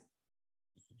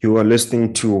You are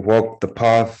listening to Walk the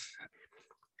Path,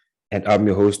 and I'm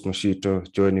your host,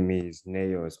 Moshito. Joining me is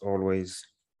Neo, as always.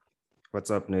 What's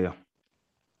up, Neo?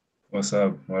 What's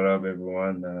up? What up,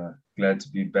 everyone? Glad to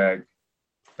be back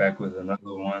with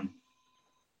another one.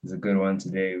 It's a good one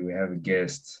today. We have a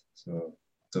guest, so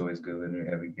it's always good when we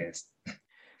have a guest.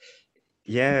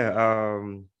 Yeah,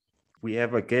 we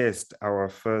have a guest, our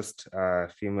first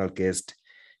female guest.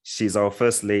 She's our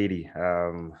first lady,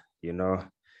 you know.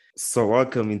 So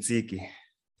welcome, Inziki.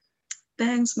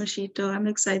 Thanks, Mashito. I'm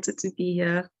excited to be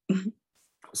here.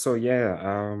 So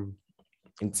yeah,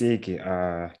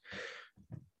 Inziki,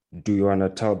 do you want to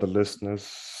tell the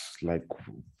listeners like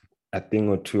a thing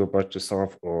or two about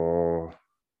yourself, or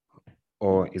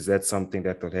is that something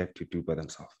that they'll have to do by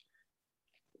themselves?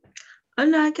 Oh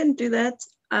no, I can do that.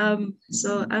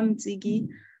 So I'm Ziggy.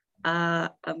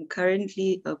 I'm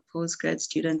currently a postgrad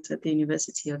student at the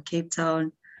University of Cape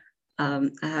Town. I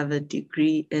have a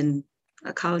degree in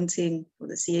accounting for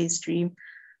the CA stream.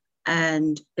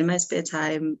 And in my spare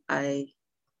time, I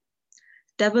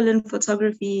dabble in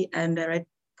photography and I write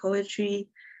poetry.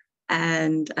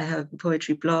 And I have a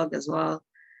poetry blog as well.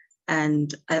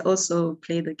 And I also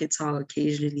play the guitar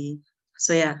occasionally.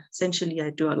 So yeah, essentially I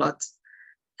do a lot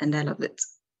and I love it.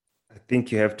 I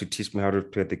think you have to teach me how to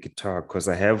play the guitar because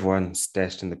I have one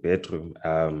stashed in the bedroom.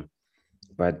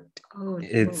 But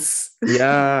it's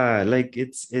yeah, like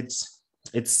it's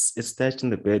stashed in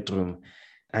the bedroom.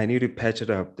 I need to patch it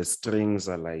up. The strings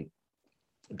are like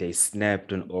they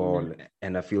snapped and all,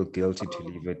 and I feel guilty to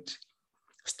leave it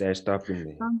stashed up in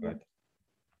there. But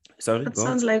sorry, that go on.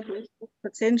 sounds like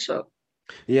potential.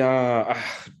 Yeah,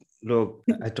 look,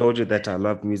 I told you that I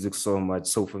love music so much.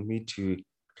 So for me to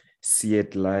see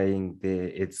it lying there,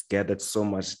 it's gathered so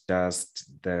much dust.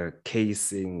 The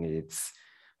casing, it's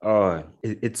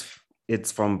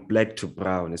from black to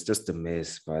brown. It's just a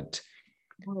mess. But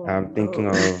I'm thinking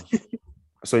of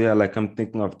so yeah, like I'm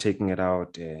thinking of taking it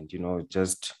out and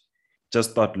just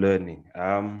start learning.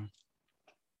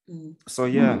 So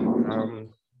yeah,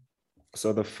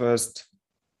 so the first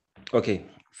okay,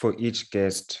 for each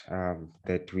guest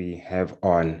that we have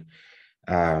on,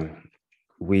 um,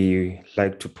 we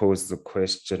like to pose the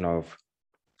question of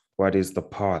what is the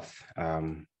path?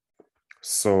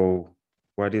 So,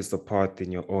 what is the path in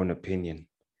your own opinion?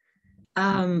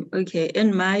 Okay,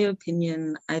 in my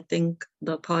opinion, I think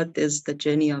the path is the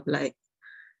journey of life.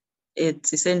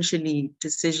 It's essentially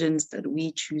decisions that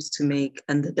we choose to make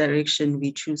and the direction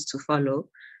we choose to follow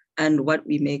and what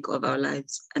we make of our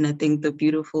lives. And I think the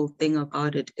beautiful thing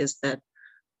about it is that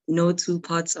no two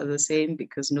paths are the same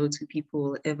because no two people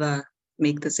will ever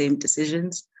make the same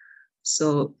decisions.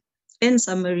 So, in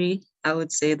summary, I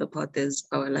would say the path is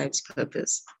our life's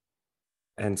purpose.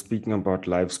 And speaking about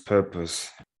life's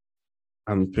purpose,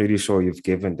 I'm pretty sure you've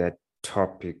given that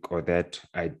topic or that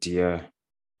idea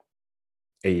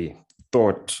a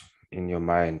thought in your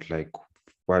mind, like,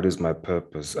 what is my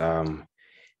purpose?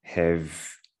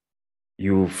 Have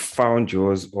you found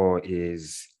yours, or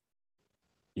is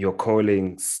your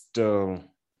calling still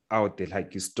out there?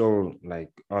 Like, you still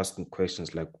like asking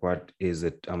questions like, what is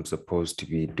it I'm supposed to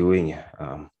be doing?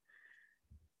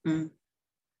 Mm.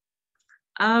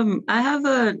 I have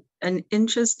an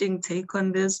interesting take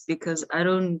on this because I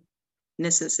don't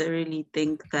necessarily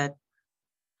think that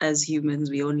as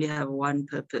humans we only have one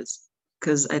purpose.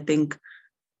 Because I think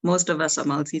most of us are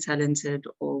multi-talented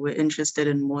or we're interested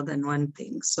in more than one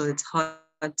thing. So it's hard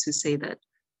to say that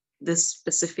this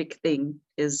specific thing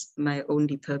is my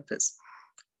only purpose.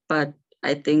 But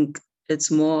I think it's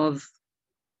more of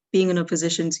being in a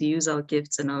position to use our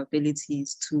gifts and our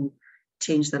abilities to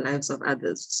change the lives of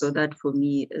others. So that for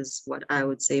me is what I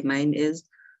would say mine is.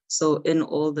 So in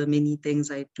all the many things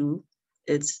I do,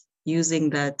 it's using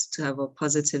that to have a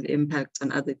positive impact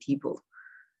on other people.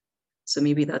 So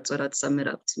maybe that's what I'd sum it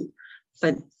up to.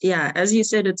 But yeah, as you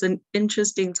said, it's an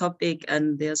interesting topic,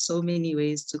 and there are so many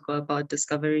ways to go about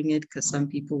discovering it because some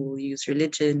people will use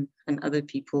religion and other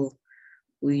people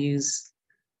will use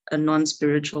a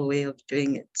non-spiritual way of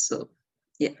doing it. So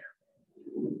yeah.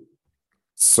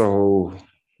 So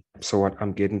what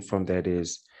I'm getting from that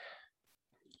is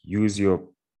use your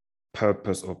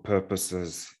purpose or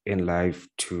purposes in life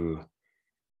to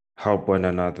help one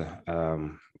another,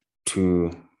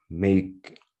 to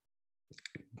make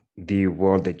the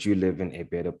world that you live in a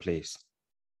better place.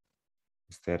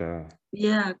 Is that a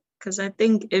Yeah, because I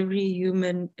think every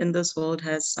human in this world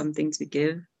has something to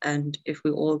give. And if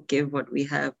we all give what we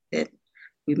have, then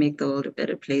we make the world a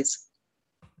better place.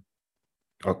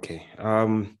 okay?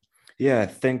 Yeah,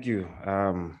 thank you.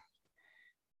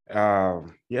 Yeah,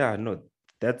 no,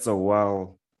 that's a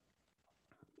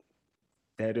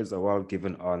that is a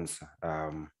well-given answer.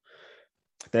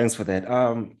 Thanks for that.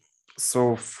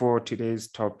 So for today's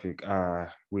topic,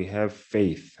 we have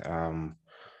faith.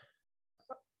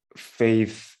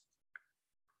 Faith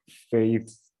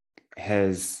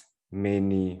has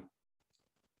many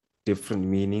different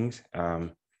meanings.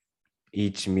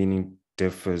 Each meaning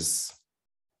differs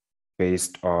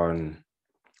based on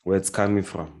where it's coming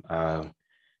from.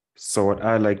 So what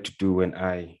I like to do when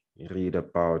I read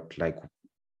about like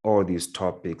all these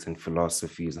topics and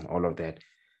philosophies and all of that,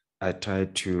 I try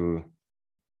to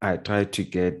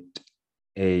get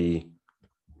a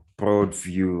broad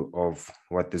view of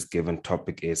what this given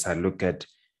topic is. I look at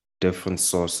different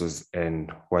sources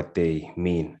and what they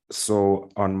mean. So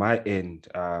on my end,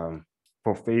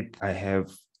 for faith, I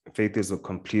have faith is a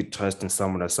complete trust in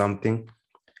someone or something.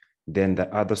 Then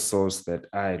the other source that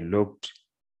I looked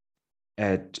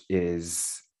at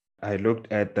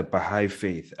the Baha'i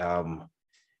faith.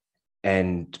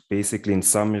 And basically, in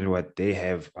summary, what they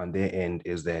have on their end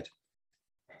is that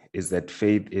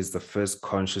faith is the first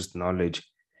conscious knowledge,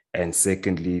 and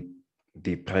secondly,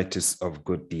 the practice of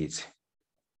good deeds.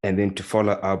 And then to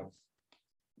follow up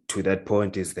to that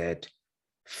point is that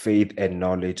faith and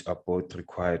knowledge are both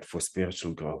required for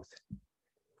spiritual growth.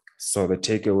 So the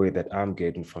takeaway that I'm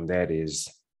getting from that is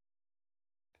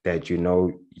that,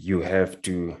 you have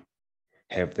to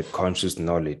have the conscious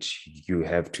knowledge, you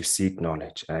have to seek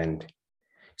knowledge, and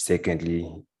secondly,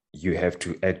 you have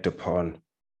to act upon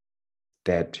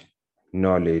that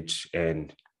knowledge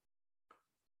and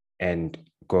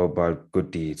go about good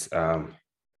deeds.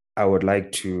 I would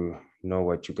like to know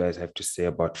what you guys have to say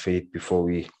about faith before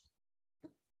we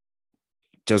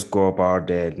just go about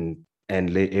it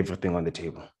and lay everything on the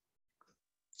table.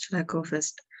 Should I go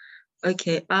first?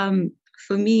 Okay.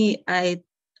 For me, I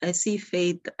see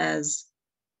faith as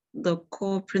the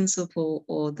core principle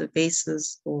or the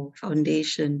basis or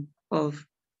foundation of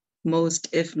most,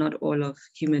 if not all, of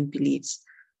human beliefs.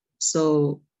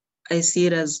 So I see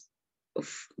it as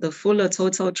the full or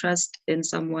total trust in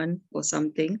someone or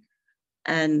something.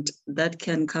 And that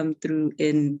can come through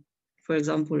in, for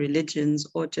example, religions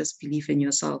or just belief in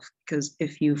yourself. Because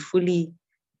if you fully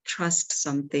trust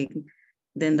something,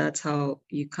 then that's how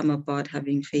you come about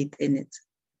having faith in it.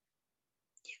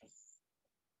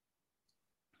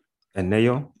 And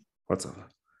Neo, what's up?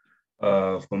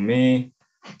 For me,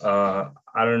 I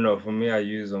don't know. For me, I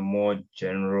use a more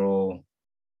general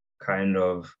kind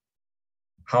of,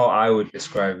 how I would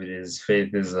describe it is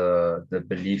faith is the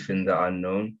belief in the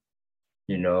unknown.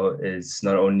 It's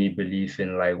not only belief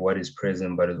in like what is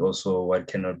present, but it's also what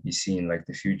cannot be seen, like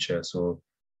the future. So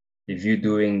if you're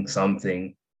doing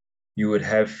something, you would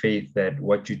have faith that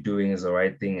what you're doing is the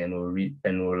right thing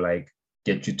and will like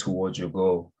get you towards your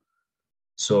goal.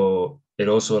 So it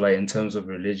also, like, in terms of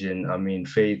religion, I mean,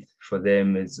 faith for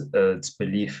them is it's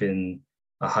belief in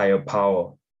a higher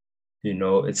power.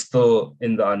 It's still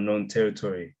in the unknown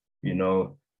territory.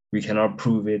 We cannot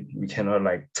prove it, we cannot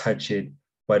like touch it,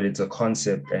 but it's a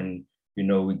concept, and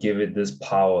we give it this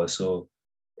power. So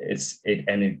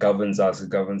it governs us, it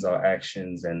governs our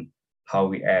actions and how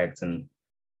we act, and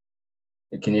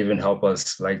it can even help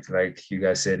us, like you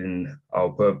guys said, in our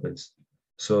purpose.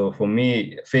 So for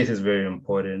me, faith is very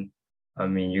important. I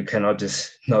mean, you cannot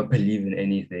just not believe in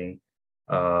anything.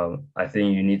 I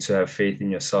think you need to have faith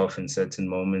in yourself in certain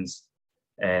moments.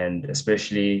 And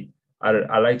especially,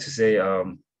 I like to say, I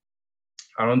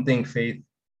don't think faith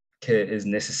is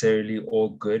necessarily all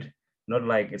good. Not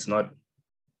like it's not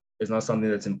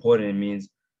something that's important. It means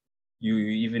you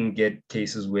even get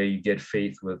cases where you get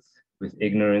faith with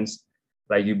ignorance,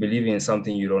 like you're believing in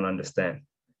something you don't understand.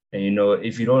 And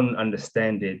if you don't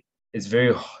understand it, it's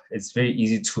very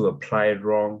easy to apply it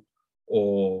wrong,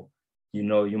 or you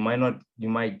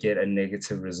might get a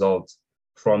negative result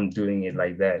from doing it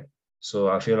like that. So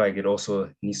I feel like it also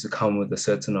needs to come with a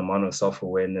certain amount of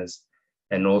self-awareness,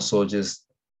 and also just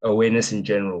awareness in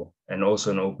general, and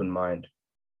also an open mind.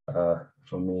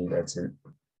 For me, that's it.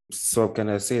 So can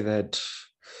I say that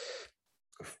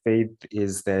faith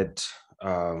is that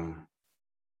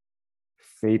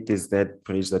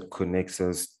bridge that connects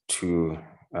us to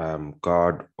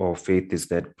God, or faith is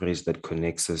that bridge that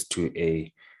connects us to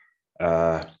a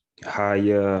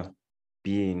higher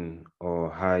being or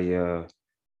higher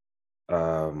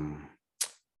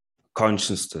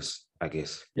consciousness, I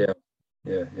guess. Yeah.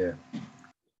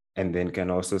 And then can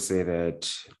also say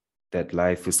that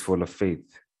life is full of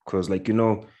faith, because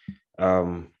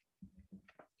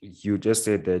you just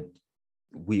said that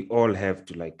we all have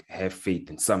to like have faith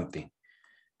in something.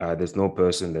 There's no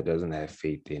person that doesn't have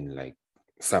faith in like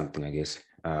something, I guess.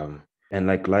 And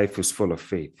like life is full of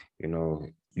faith.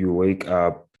 You wake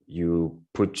up, you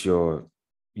put your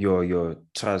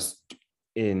trust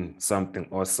in something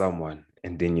or someone,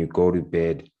 and then you go to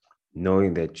bed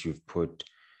knowing that you've put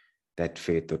that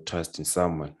faith or trust in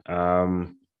someone.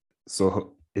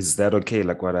 So is that okay?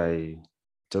 Like what I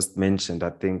just mentioned, I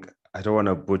think I don't want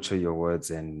to butcher your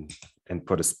words and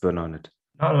put a spin on it.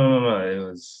 No.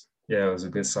 It was a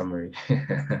good summary.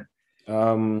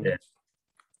 Um, Yeah.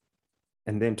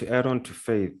 and then to add on to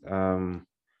faith,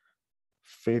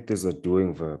 faith is a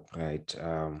doing verb, right?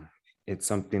 It's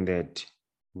something that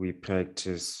we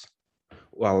practice.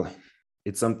 Well,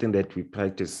 it's something that we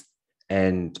practice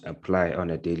and apply on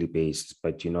a daily basis.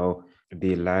 But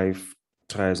the life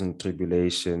trials and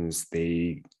tribulations,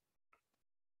 they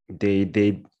they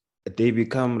they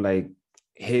become like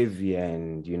heavy,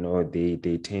 and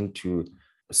they tend to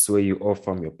sway you off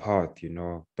from your path.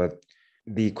 But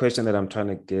the question that I'm trying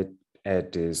to get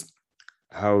at is,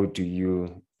 how do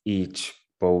you each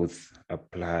both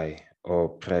apply or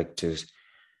practice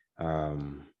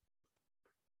um,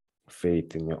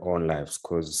 faith in your own lives?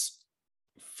 Because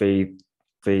faith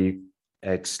faith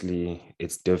actually,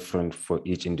 it's different for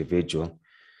each individual.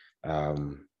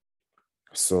 um,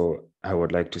 so I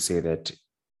would like to say that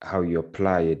how you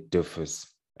apply it differs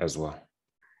as well.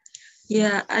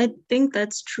 Yeah, I think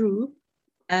that's true.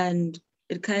 And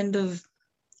it kind of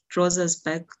draws us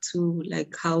back to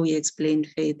like how we explained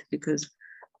faith, because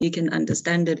you can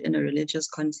understand it in a religious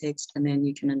context, and then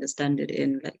you can understand it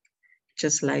in like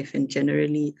just life and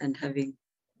generally, and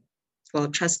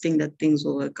trusting that things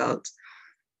will work out.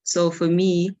 So for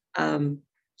me,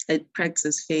 I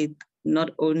practice faith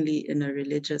not only in a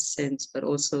religious sense, but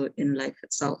also in life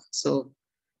itself. So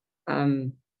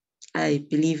um, I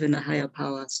believe in a higher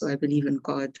power, so I believe in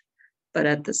God. But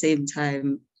at the same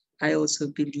time, I also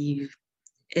believe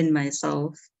in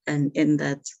myself, and in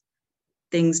that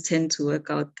things tend to work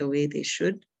out the way they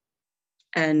should.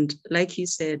 And like you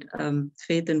said,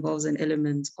 faith involves an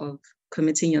element of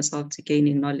committing yourself to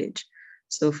gaining knowledge.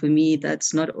 So for me,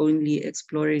 that's not only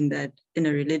exploring that in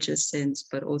a religious sense,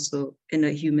 but also in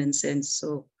a human sense.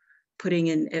 So putting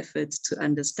in effort to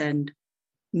understand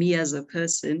me as a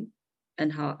person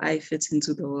and how I fit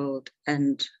into the world,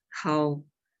 and how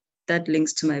that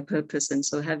links to my purpose. And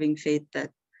so having faith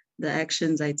that the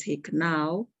actions I take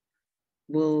now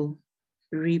will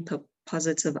reap a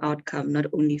positive outcome, not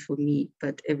only for me,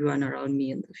 but everyone around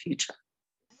me in the future.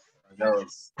 That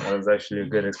was actually a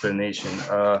good explanation.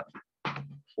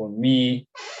 For me,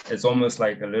 it's almost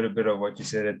like a little bit of what you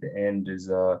said at the end is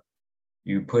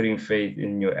you putting faith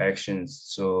in your actions.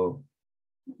 So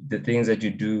the things that you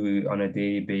do on a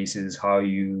daily basis, how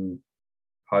you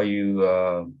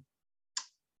uh,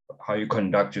 how you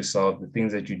conduct yourself, the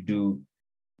things that you do,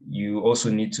 you also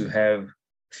need to have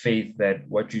faith that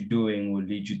what you're doing will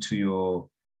lead you to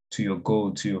your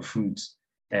goal, to your fruits.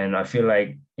 And I feel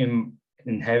like in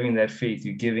having that faith,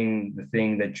 you're giving the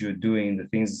thing that you're doing,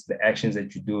 the actions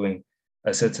that you're doing,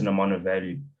 a certain amount of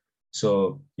value.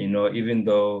 So, even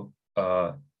though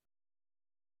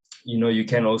you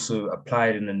can also apply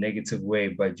it in a negative way,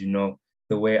 but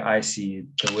the way I see it,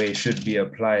 the way it should be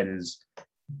applied is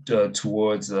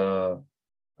towards a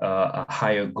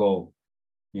higher goal.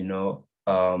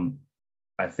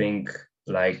 I think,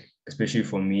 like, especially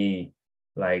for me,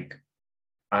 like,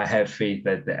 I have faith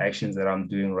that the actions that I'm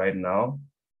doing right now,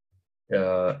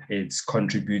 it's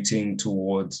contributing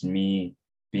towards me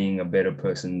being a better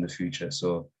person in the future.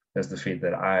 So that's the faith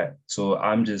so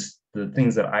I'm just, the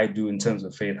things that I do in terms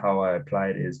of faith, how I apply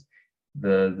it is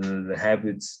the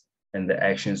habits and the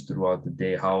actions throughout the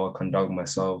day, how I conduct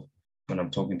myself when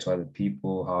I'm talking to other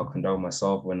people, how I conduct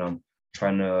myself when I'm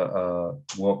trying to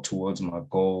work towards my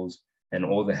goals, and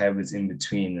all the habits in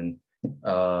between. And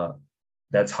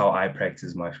that's how I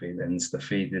practice my faith. And it's the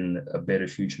faith in a better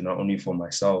future, not only for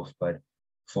myself, but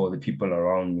for the people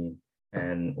around me,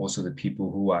 and also the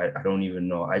people who I don't even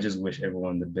know. I just wish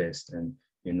everyone the best. And,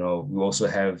 we also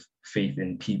have faith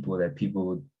in people, that people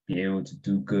would be able to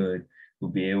do good, will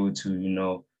be able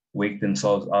to, wake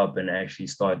themselves up and actually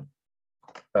start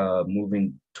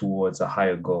moving towards a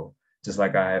higher goal. Just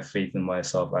like I have faith in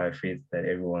myself, I have faith that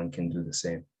everyone can do the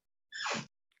same.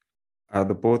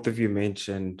 The both of you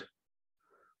mentioned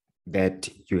that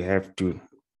you have to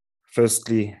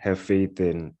firstly have faith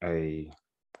in a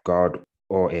God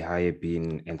or a higher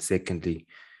being, and secondly,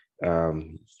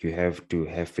 you have to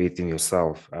have faith in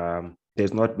yourself.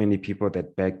 There's not many people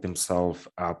that back themselves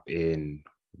up in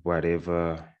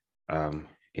whatever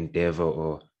endeavor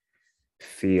or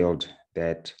field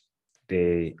that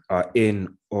they are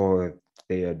in or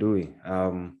they are doing.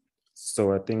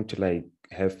 So I think to like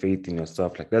have faith in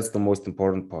yourself, like that's the most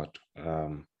important part.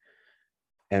 And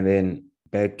then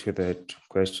back to that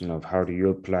question of how do you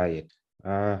apply it?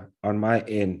 On my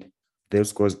end,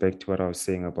 this goes back to what I was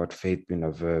saying about faith being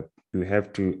a verb. You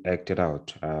have to act it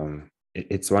out.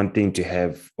 It's one thing to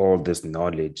have all this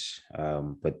knowledge,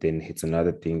 but then it's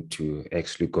another thing to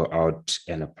actually go out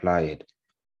and apply it.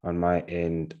 On my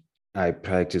end, I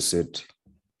practice it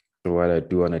through what I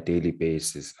do on a daily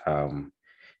basis.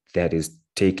 That is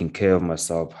taking care of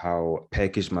myself, how I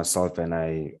package myself and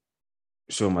I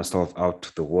show myself out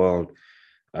to the world,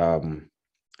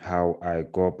 how I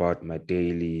go about my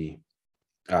daily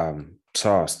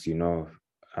tasks,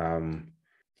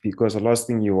 because the last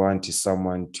thing you want is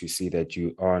someone to see that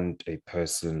you aren't a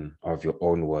person of your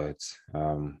own words.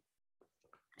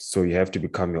 So you have to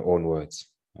become your own words.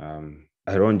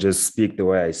 I don't just speak the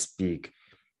way I speak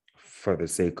for the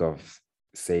sake of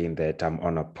saying that I'm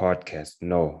on a podcast.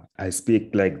 No, I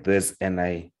speak like this and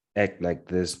I act like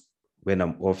this when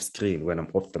I'm off screen, when I'm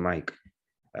off the mic.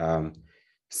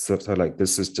 So like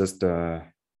this is just a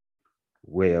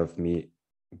way of me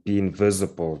being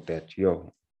visible that,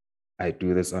 I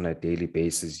do this on a daily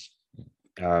basis.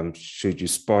 Should you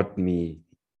spot me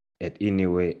at any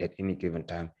way, at any given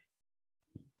time,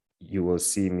 you will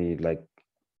see me like,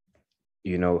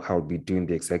 how I'll be doing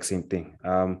the exact same thing.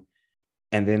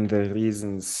 And then the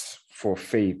reasons for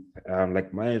faith,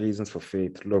 like my reasons for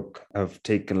faith, look, I've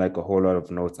taken like a whole lot of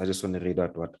notes. I just want to read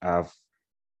out what I've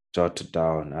jotted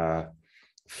down.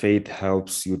 Faith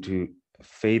helps you to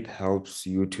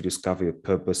discover your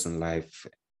purpose in life.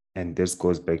 And this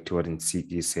goes back to what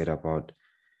Nsiki said about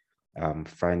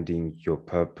finding your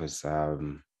purpose.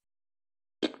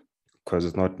 Because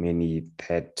there's not many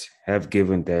that have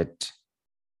given that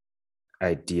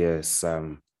idea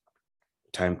some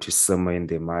time to simmer in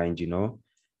their mind,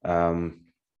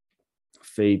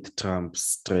 faith trumps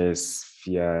stress,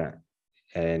 fear,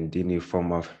 and any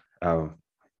form of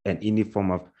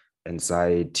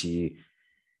anxiety,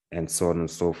 and so on and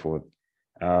so forth.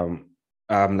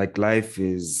 Like life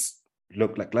is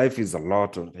a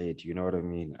lot already, you know what I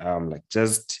mean? Like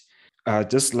just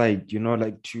like,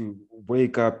 like to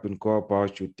wake up and go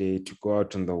about your day, to go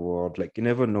out in the world, like you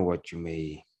never know what you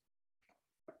may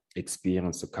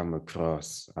experience or come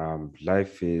across.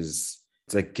 Life it's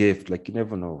a gift, like you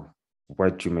never know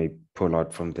what you may pull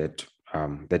out from that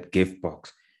gift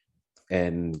box.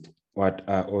 And what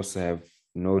I also have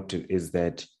noted is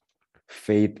that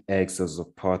faith acts as a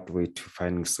pathway to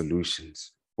finding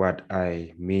solutions. What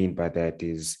I mean by that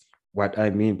is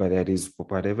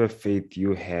whatever faith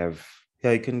you have.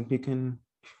 Yeah, you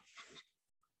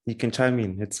can chime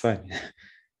in. It's fine.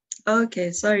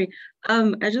 Okay, sorry.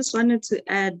 I just wanted to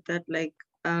add that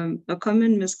a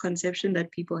common misconception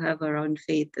that people have around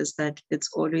faith is that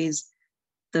it's always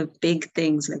the big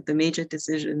things, like the major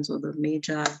decisions or the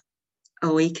major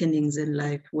awakenings in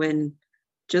life, when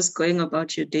just going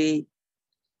about your day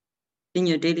in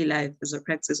your daily life is a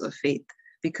practice of faith.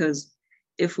 Because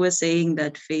if we're saying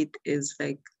that faith is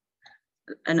like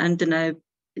an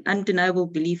undeniable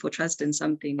belief or trust in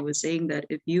something, we're saying that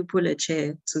if you pull a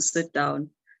chair to sit down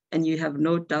and you have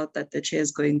no doubt that the chair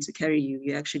is going to carry you,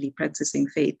 you're actually practicing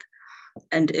faith.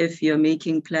 And if you're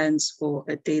making plans for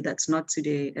a day that's not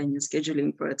today and you're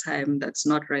scheduling for a time that's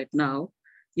not right now,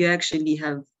 you actually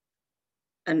have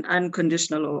an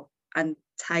unconditional or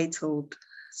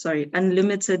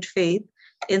unlimited faith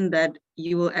in that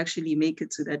you will actually make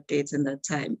it to that date and that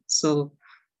time. So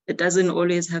it doesn't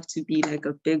always have to be like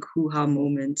a big hoo-ha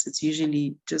moment. It's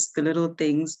usually just the little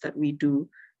things that we do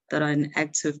that are an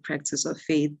active practice of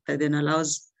faith that then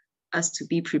allows us to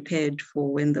be prepared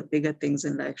for when the bigger things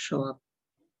in life show up.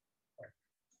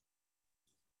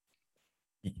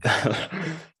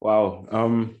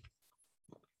 Wow.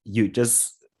 You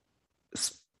just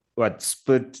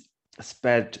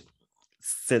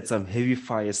said some heavy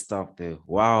fire stuff there.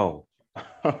 Wow.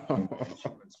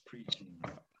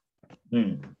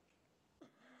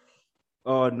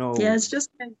 Oh no. Yeah, it's just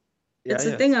it's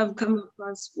a thing I've come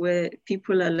across where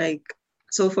people are like,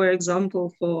 so for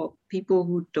example, for people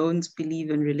who don't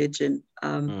believe in religion,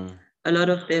 a lot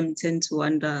of them tend to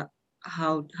wonder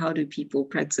how do people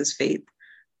practice faith?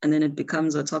 And then it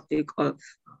becomes a topic of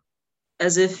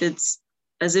as if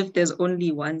there's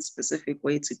only one specific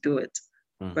way to do it.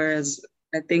 Whereas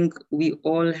I think we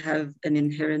all have an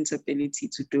inherent ability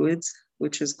to do it,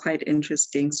 which is quite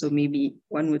interesting. So maybe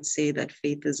one would say that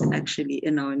faith is actually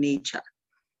in our nature.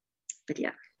 But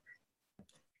yeah.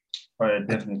 All right,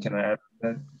 definitely. Can I add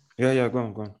that? Yeah, go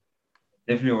on.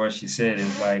 Definitely what she said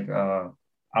is like, I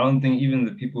don't think even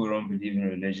the people who don't believe in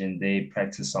religion, they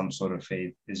practice some sort of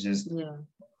faith. It's just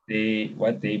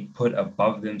what they put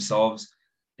above themselves.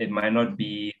 It might not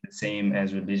be the same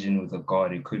as religion with a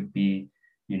God. It could be,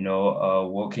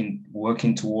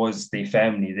 working towards their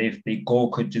family. Their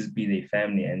goal could just be their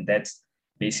family, and that's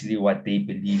basically what they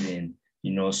believe in.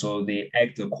 So they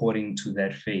act according to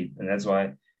that faith, and that's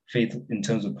why faith in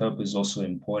terms of purpose is also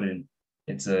important.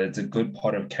 It's a good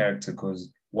part of character because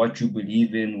what you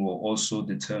believe in will also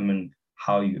determine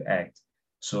how you act.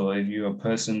 So if you're a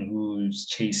person who's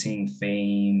chasing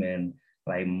fame and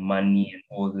like money and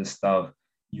all this stuff,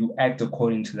 you act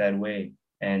according to that way.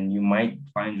 And you might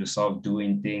find yourself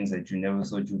doing things that you never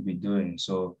thought you'd be doing.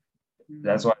 So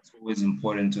that's why it's always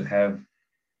important to have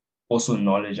also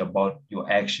knowledge about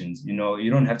your actions. You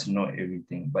don't have to know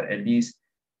everything, but at least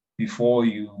before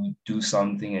you do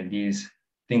something, at least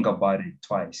think about it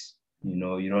twice.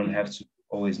 You don't have to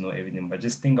always know everything, but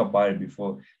just think about it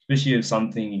before, especially if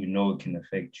something can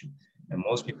affect you. And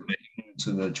most people are ignorant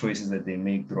to the choices that they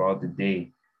make throughout the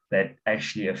day that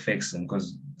actually affects them.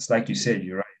 Because it's like you said,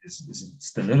 you're right.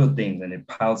 It's the little things and it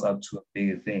piles up to a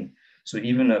bigger thing. So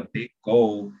even a big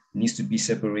goal needs to be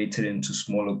separated into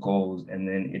smaller goals and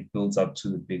then it builds up to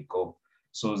the big goal.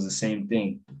 So it's the same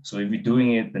thing. So if you're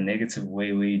doing it the negative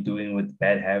way, where you're doing with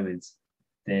bad habits,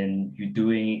 then you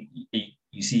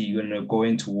see, you're gonna go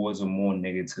in towards a more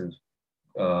negative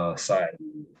side.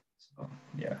 So,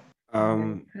 yeah.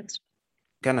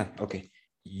 Ghana, okay.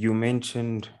 You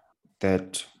mentioned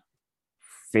that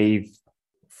faith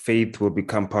will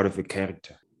become part of your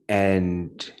character.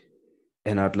 And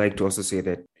I'd like to also say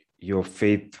that your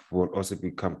faith will also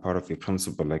become part of your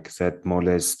principle. Like, is that more or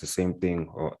less the same thing?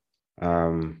 Or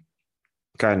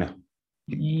kind of?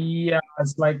 Yeah,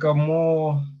 it's like a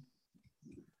more,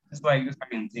 it's like I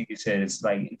can think you said, it's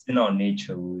like it's in our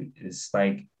nature. It's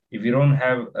like if you don't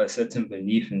have a certain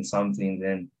belief in something,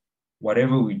 then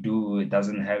whatever we do, it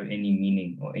doesn't have any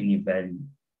meaning or any value.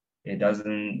 It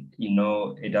doesn't,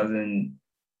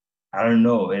 I don't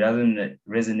know, it doesn't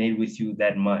resonate with you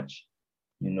that much,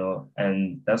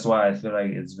 and that's why I feel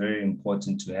like it's very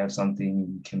important to have something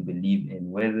you can believe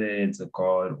in, whether it's a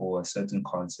God or a certain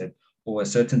concept or a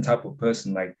certain type of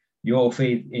person, like your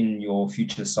faith in your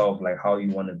future self, like how you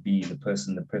want to be, the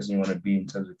person you want to be in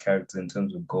terms of character, in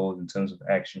terms of goals, in terms of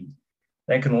actions.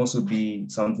 That can also be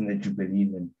something that you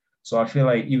believe in. So I feel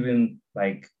like even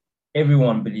like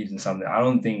everyone believes in something. I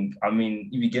mean,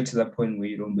 if you get to that point where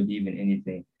you don't believe in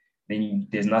anything, then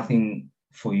there's nothing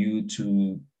for you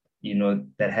to,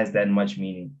 that has that much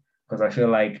meaning. Because I feel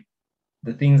like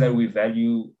the things that we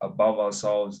value above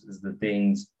ourselves is the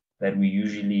things that we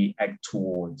usually act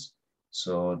towards.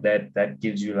 So that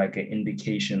gives you like an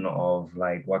indication of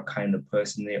like what kind of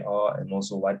person they are and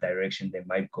also what direction they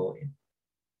might go in.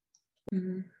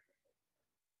 Mm-hmm.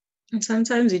 And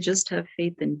sometimes you just have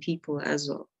faith in people as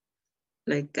well.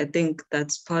 Like, I think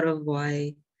that's part of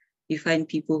why you find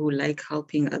people who like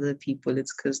helping other people.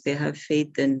 It's because they have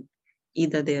faith in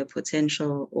either their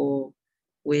potential or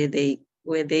where they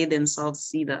themselves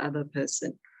see the other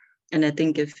person. And I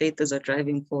think if faith is a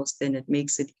driving force, then it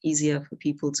makes it easier for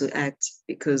people to act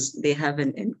because they have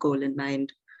an end goal in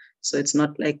mind. So it's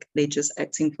not like they're just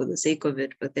acting for the sake of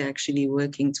it, but they're actually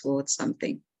working towards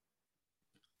something.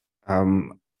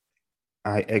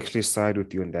 I actually side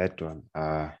with you on that one.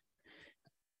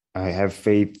 I have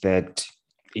faith that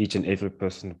each and every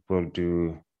person will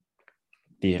do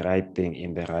the right thing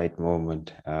in the right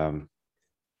moment.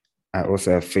 I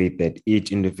also have faith that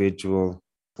each individual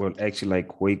will actually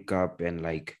like wake up and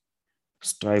like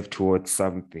strive towards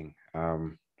something.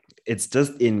 It's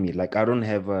just in me. Like I don't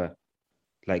have a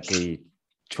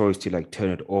choice to like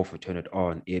turn it off or turn it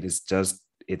on.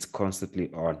 It's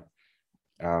constantly on.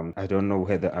 I don't know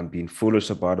whether I'm being foolish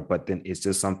about it, but then it's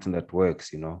just something that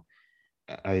works,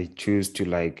 I choose to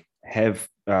like have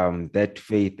that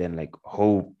faith and like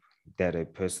hope that a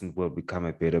person will become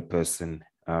a better person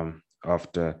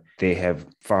after they have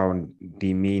found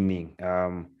the meaning.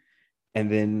 And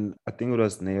then I think it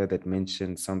was Naya that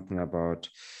mentioned something about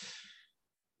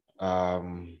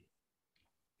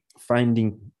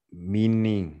finding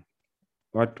meaning.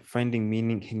 Finding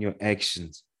meaning in your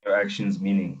actions. Your actions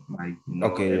meaning, like,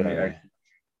 Okay, every yeah.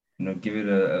 act, give it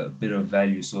a bit of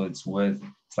value so it's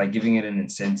like giving it an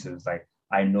incentive. It's like,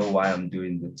 I know why I'm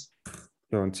doing this.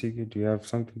 Yo, Ntiki, do you have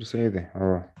something to say there?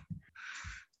 Or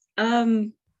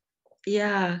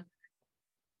Yeah,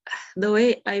 the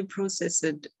way I process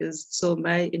it is, so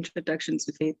my introduction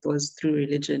to faith was through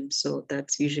religion. So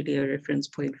that's usually a reference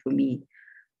point for me.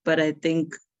 But I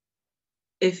think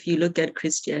if you look at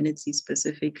Christianity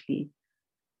specifically,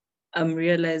 I'm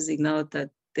realizing now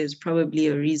that there's probably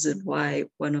a reason why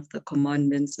one of the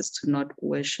commandments is to not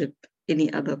worship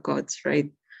any other gods,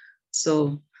 right?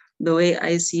 So the way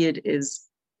I see it is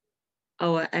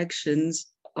our actions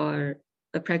are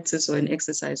a practice or an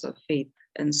exercise of faith.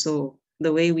 And so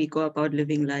the way we go about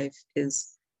living life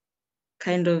is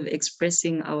kind of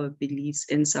expressing our beliefs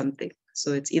in something.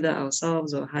 So it's either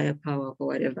ourselves or higher power or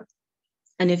whatever.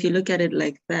 And if you look at it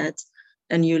like that,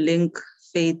 and you link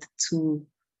faith to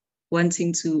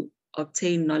wanting to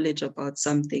obtain knowledge about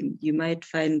something, you might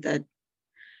find that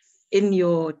in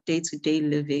your day-to-day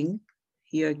living,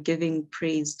 you're giving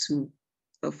praise to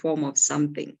a form of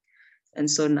something. And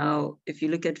so now, if you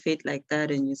look at faith like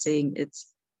that and you're saying it's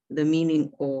the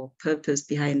meaning or purpose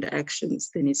behind the actions,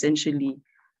 then essentially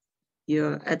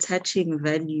you're attaching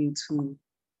value to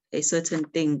a certain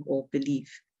thing or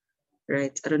belief,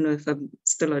 right? I don't know if I'm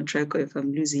still on track or if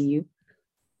I'm losing you.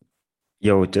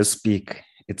 Yo, just speak.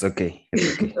 It's okay.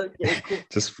 It's okay. Okay, cool.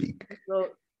 Just speak. So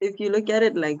if you look at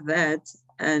it like that,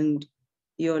 and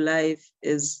your life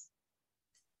is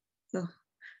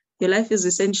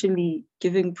essentially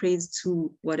giving praise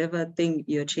to whatever thing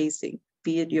you're chasing,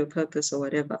 be it your purpose or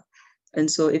whatever. And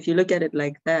so if you look at it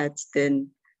like that, then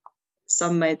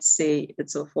some might say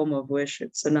it's a form of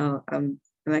worship. So now I'm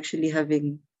actually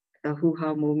having a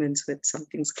hoo-ha moment with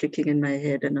something's clicking in my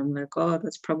head, and I'm like, oh,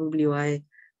 that's probably why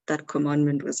that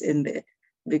commandment was in there.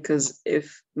 Because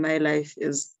if my life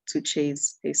is to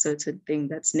chase a certain thing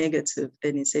that's negative,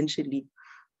 then essentially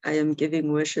I am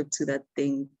giving worship to that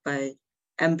thing by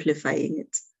amplifying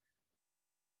it.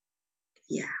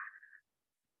 Yeah.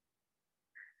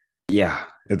 Yeah,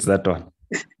 it's that one.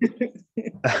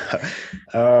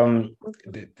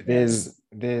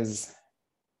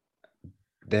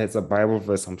 There's a Bible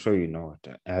verse, I'm sure you know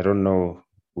it. I don't know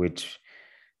which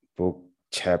book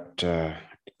chapter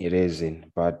it is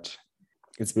in, but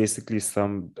it's basically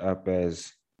summed up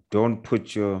as don't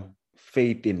put your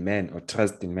faith in man or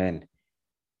trust in man.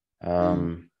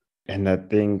 And I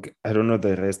think I don't know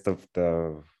the rest of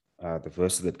the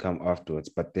verses that come afterwards,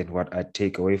 but then what I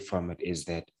take away from it is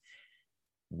that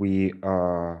we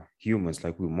are humans,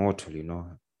 like we're mortal,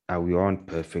 we aren't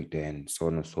perfect and so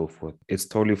on and so forth. It's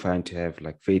totally fine to have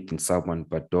like faith in someone,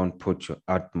 but don't put your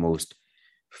utmost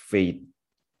faith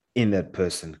in that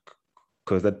person,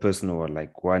 because that person will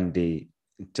like one day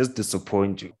just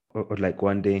disappoint you, or like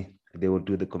one day they will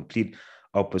do the complete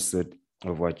opposite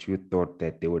of what you thought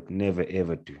that they would never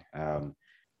ever do.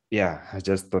 Yeah, I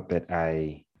just thought that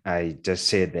I just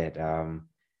shared that.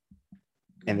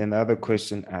 And then the other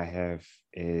question I have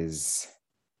is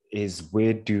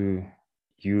where do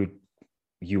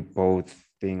you both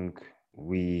think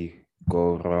we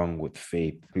go wrong with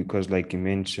faith? Because like you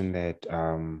mentioned that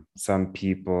some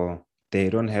people, they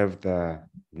don't have the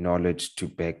knowledge to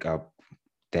back up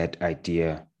that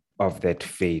idea of that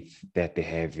faith that they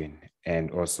have in,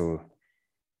 and also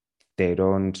they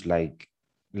don't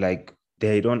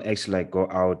they don't actually like go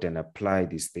out and apply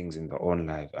these things in their own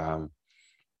life.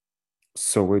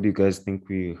 So where do you guys think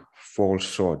we fall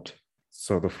short?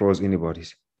 So the floor is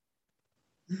anybody's.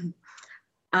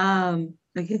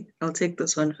 Okay, I'll take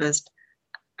this one first.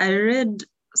 I read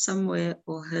somewhere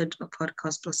or heard a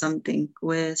podcast or something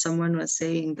where someone was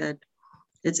saying that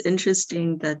it's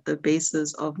interesting that the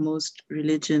basis of most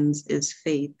religions is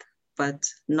faith, but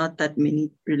not that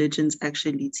many religions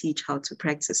actually teach how to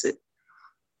practice it.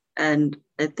 And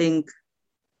I think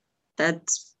that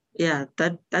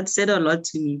said a lot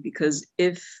to me, because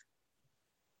if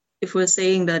we're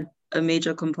saying that a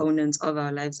major component of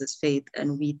our lives is faith,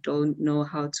 and we don't know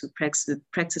how to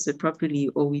practice it properly,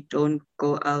 or we don't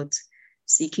go out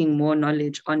seeking more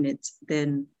knowledge on it,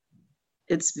 then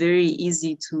it's very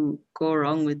easy to go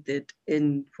wrong with it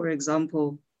in, for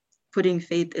example, putting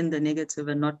faith in the negative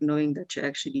and not knowing that you're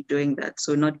actually doing that.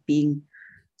 So not being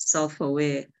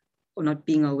self-aware, or not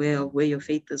being aware of where your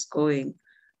faith is going.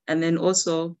 And then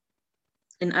also,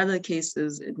 in other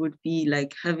cases, it would be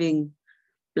like having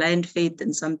blind faith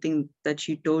in something that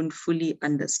you don't fully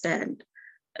understand.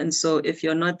 And so if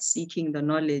you're not seeking the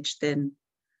knowledge, then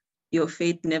your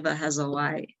faith never has a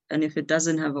why. And if it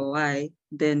doesn't have a why,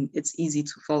 then it's easy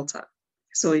to falter.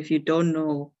 So if you don't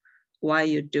know why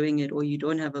you're doing it, or you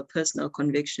don't have a personal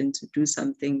conviction to do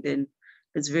something, then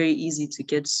it's very easy to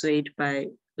get swayed by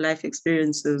life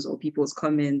experiences or people's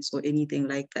comments or anything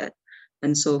like that.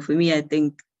 And so for me, I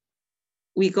think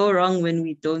we go wrong when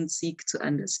we don't seek to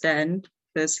understand,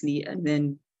 firstly, and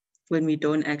then when we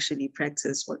don't actually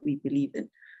practice what we believe in.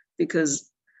 Because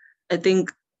I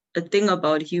think a thing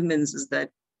about humans is that,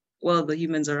 well, the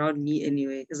humans around me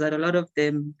anyway, is that a lot of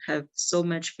them have so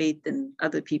much faith in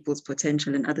other people's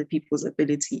potential and other people's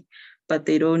ability, but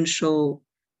they don't show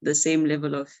the same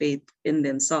level of faith in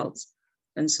themselves.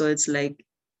 And so it's like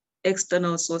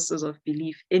external sources of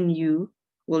belief in you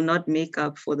will not make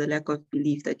up for the lack of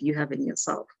belief that you have in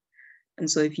yourself. And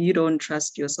so if you don't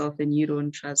trust yourself and you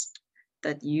don't trust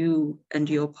that you and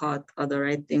your path are the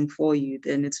right thing for you,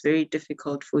 then it's very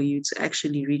difficult for you to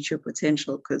actually reach your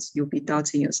potential because you'll be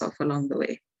doubting yourself along the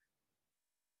way.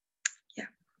 Yeah.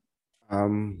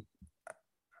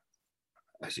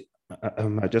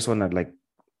 I just want to like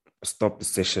stop the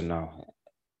session now,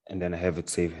 and then I have it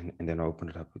saved, and then I'll open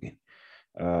it up again.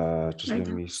 Just let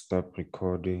me stop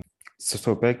recording.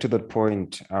 So back to that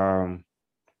point,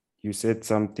 you said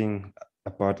something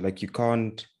about like you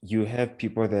have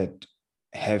people that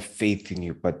have faith in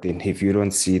you, but then if you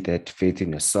don't see that faith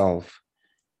in yourself,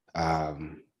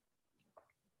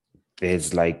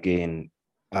 there's like an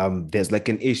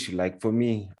issue. Like for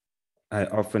me, I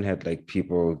often had like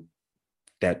people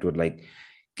that would like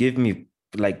give me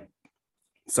like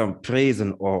some praise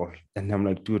and all, and I'm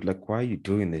like, dude, like, why are you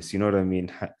doing this? You know what I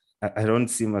mean? I don't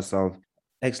see myself.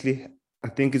 Actually, I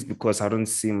think it's because I don't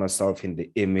see myself in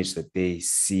the image that they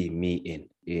see me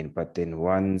in. But then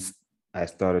I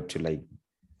started to like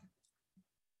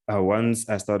once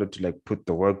I started to like put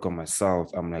the work on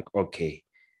myself, I'm like, okay,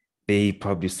 they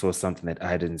probably saw something that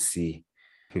I didn't see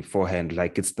beforehand.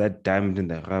 Like it's that diamond in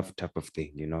the rough type of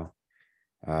thing, you know?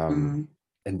 And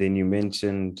then you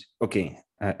mentioned, okay,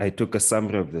 I took a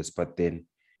summary of this, but then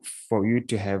for you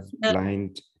to have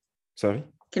sorry?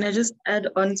 Can I just add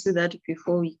on to that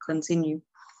before we continue?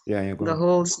 Yeah, the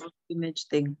whole self-image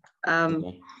thing.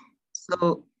 Okay.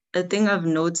 So a thing I've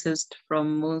noticed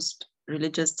from most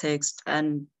religious texts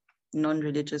and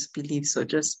non-religious beliefs, or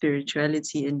just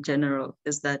spirituality in general,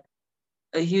 is that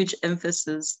a huge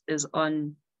emphasis is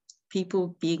on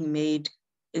people being made.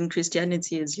 In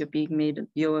Christianity, as you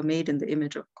were made in the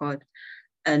image of God.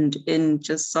 And in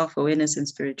just self-awareness and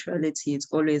spirituality,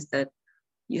 it's always that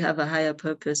you have a higher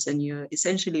purpose and you're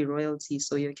essentially royalty.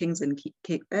 So you're kings and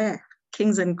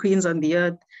queens on the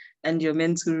earth, and you're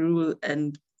meant to rule,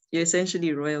 and you're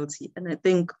essentially royalty. And I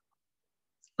think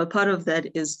a part of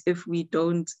that is if we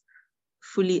don't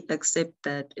fully accept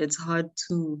that, it's hard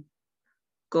to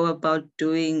go about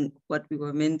doing what we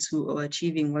were meant to or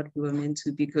achieving what we were meant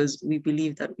to, because we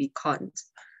believe that we can't.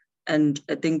 And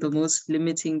I think the most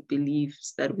limiting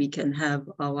beliefs that we can have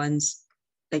are ones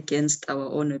against our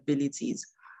own abilities.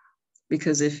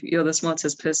 Because if you're the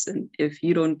smartest person, if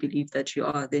you don't believe that you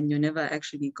are, then you're never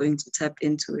actually going to tap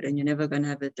into it, and you're never going to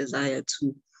have a desire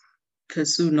to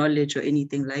pursue knowledge or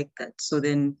anything like that. So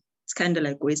then it's kind of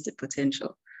like wasted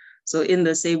potential. So in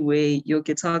the same way, your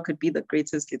guitar could be the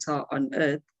greatest guitar on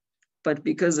earth, but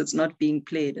because it's not being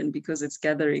played and because it's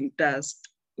gathering dust,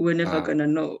 we're never going to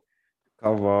know.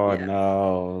 Come on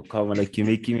now. Come on, like you're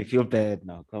making me feel bad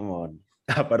now. Come on.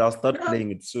 But I'll start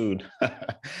playing it soon.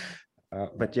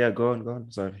 But yeah, go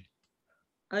on. Sorry.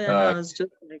 Oh yeah, no, I was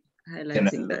just like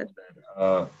highlighting that.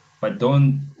 But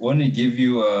don't want to give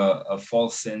you a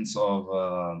false sense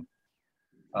of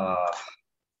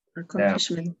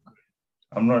accomplishment.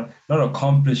 I'm not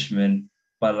accomplishment,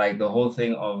 but like the whole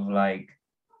thing of like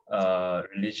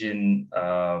religion,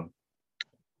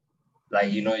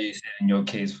 like, you know, you said in your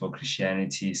case for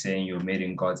Christianity, saying you're made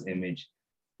in God's image.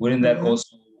 Wouldn't that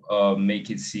also make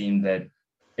it seem that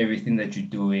everything that you're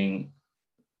doing,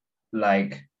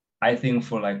 like, I think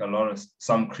for like a lot of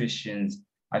some Christians,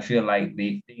 I feel like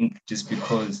they think just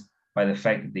because by the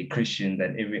fact that they're Christian,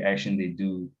 that every action they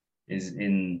do is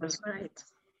in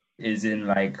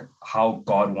like how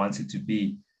God wants it to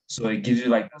be. So it gives you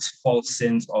like this false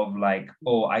sense of like,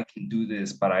 oh, I can do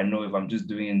this, but I know if I'm just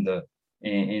doing in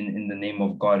the name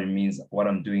of God, it means what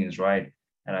I'm doing is right.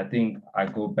 And I think I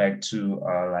go back to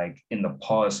like in the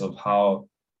past of how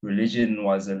religion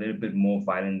was a little bit more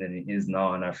violent than it is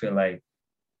now. And I feel like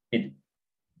it,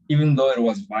 even though it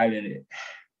was violent,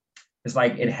 it's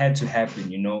like it had to happen,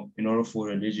 you know, in order for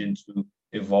religion to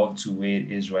evolve to where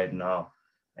it is right now.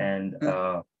 And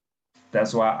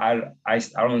that's why I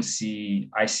don't see,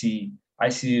 I see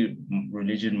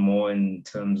religion more in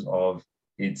terms of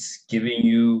it's giving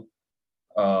you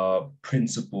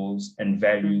principles and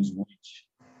values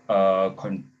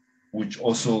which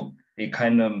also it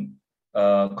kind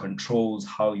of controls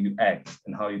how you act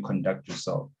and how you conduct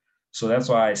yourself. So that's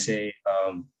why I say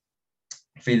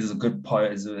faith is a good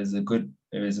part, is an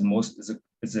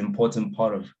important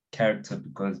part of character,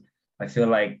 because I feel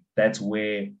like that's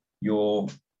where your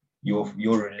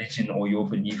religion or your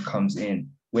belief comes in.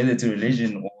 Whether it's a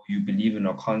religion or you believe in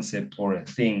a concept or a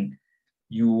thing,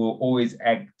 you will always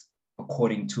act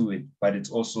according to it. But it's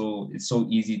so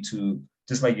easy to,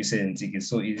 just like you said, Ntik, it's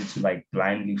so easy to like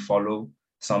blindly follow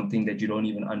something that you don't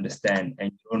even understand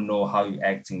and you don't know how you're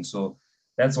acting. So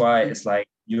that's why it's like,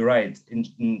 you're right.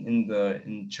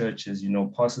 In churches, you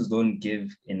know, pastors don't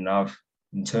give enough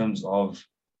in terms of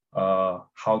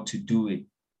how to do it.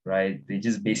 right? They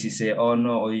just basically say, oh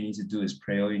no, all you need to do is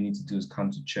pray, all you need to do is come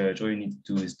to church, all you need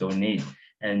to do is donate.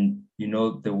 And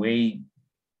the way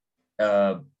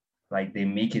like they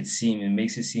make it seem, it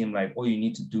makes it seem like all you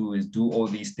need to do is do all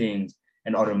these things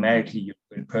and automatically you're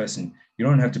a good person. You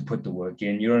don't have to put the work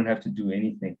in, you don't have to do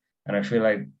anything. And I feel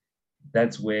like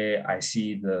that's where I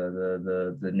see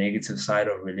the negative side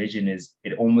of religion is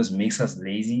it almost makes us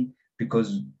lazy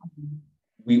because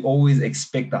we always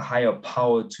expect the higher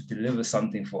power to deliver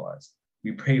something for us.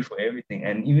 We pray for everything.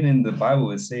 And even in the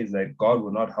Bible, it says that God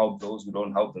will not help those who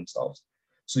don't help themselves.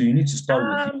 So you need to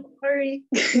start with you. Sorry.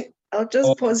 I'll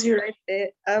just pause you right there.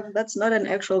 That's not an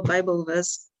actual Bible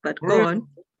verse, but go on.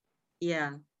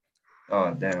 Yeah.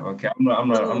 Oh damn. Okay. I'm not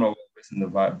well versed in the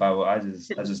Bible. I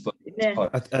just thought it was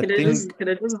part. I think can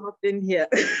I just hop in here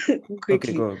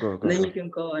quickly? Okay, go. Then you can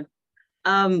go on.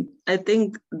 I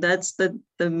think that's the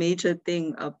major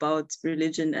thing about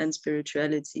religion and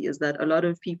spirituality is that a lot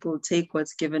of people take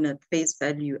what's given at face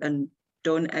value and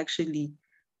don't actually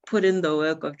put in the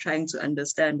work of trying to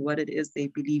understand what it is they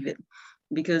believe in.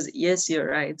 Because yes, you're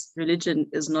right, religion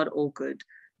is not all good.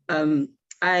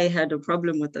 I had a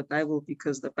problem with the Bible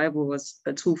because the Bible was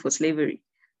a tool for slavery.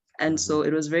 And so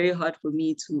it was very hard for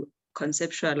me to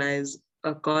conceptualize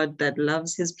a God that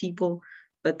loves his people,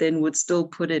 but then would still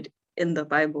put it in the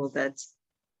Bible that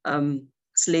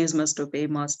slaves must obey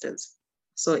masters.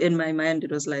 So in my mind,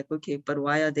 it was like, okay, but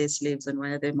why are there slaves and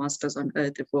why are there masters on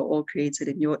earth if we're all created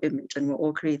in your image and we're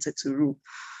all created to rule?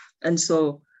 And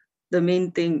so the main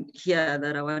thing here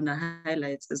that I want to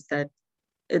highlight is that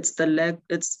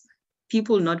it's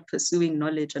people not pursuing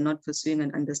knowledge and not pursuing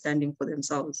an understanding for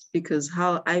themselves. Because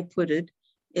how I put it,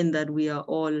 in that we are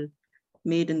all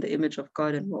made in the image of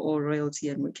God and we're all royalty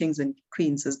and we're kings and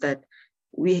queens, is that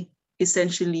we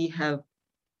essentially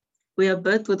we are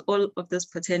birthed with all of this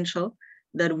potential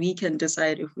that we can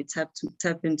decide if we tap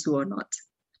into or not.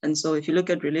 And so if you look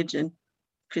at religion,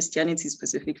 Christianity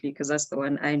specifically, because that's the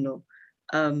one I know,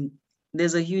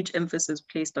 there's a huge emphasis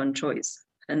placed on choice.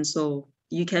 And so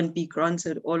you can be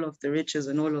granted all of the riches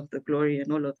and all of the glory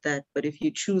and all of that, but if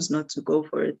you choose not to go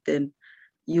for it, then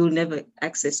you'll never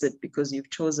access it because you've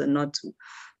chosen not to.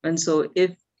 And so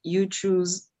if you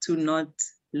choose to not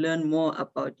learn more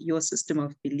about your system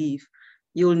of belief,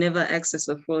 you'll never access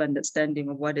a full understanding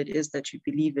of what it is that you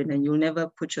believe in, and you'll never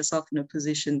put yourself in a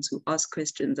position to ask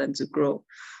questions and to grow.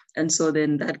 And so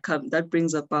then that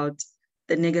brings about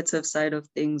the negative side of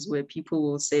things where people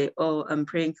will say, oh, I'm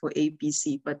praying for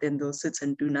ABC, but then they'll sit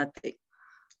and do nothing.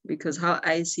 Because how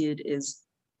I see it is,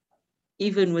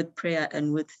 even with prayer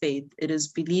and with faith, it is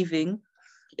believing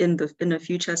in the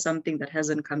future something that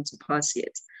hasn't come to pass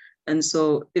yet. And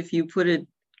so if you put it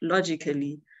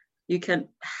logically,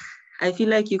 I feel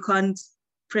like you can't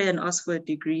pray and ask for a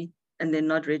degree and then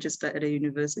not register at a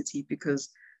university, because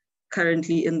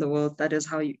currently in the world, that is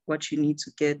what you need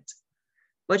to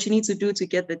do to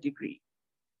get the degree.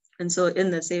 And so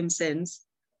in the same sense,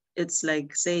 it's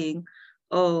like saying,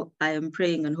 oh, I am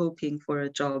praying and hoping for a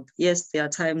job. Yes, there are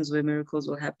times where miracles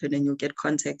will happen and you'll get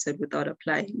contacted without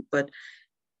applying. But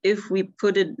if we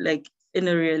put it like in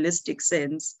a realistic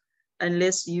sense,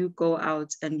 unless you go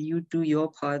out and you do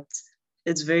your part,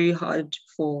 it's very hard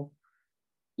for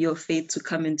your faith to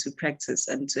come into practice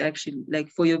and to actually, like,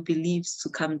 for your beliefs to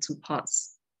come to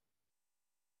pass.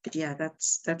 But yeah,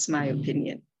 that's my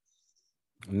opinion.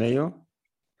 Neo?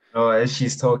 No, as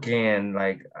she's talking and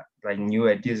like new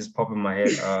ideas is popping in my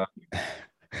head.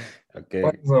 Okay.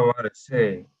 What was I about to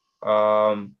say?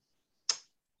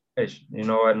 You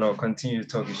know what? No, continue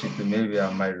talking shit. Maybe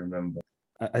I might remember.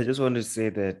 I just want to say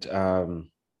that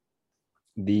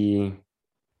the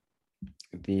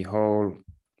whole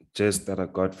gist that I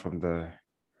got from the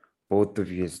both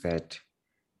of you is that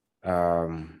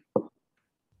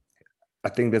I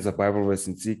think there's a Bible verse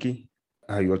in Tsiki.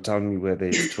 You'll tell me whether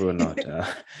it's true or not.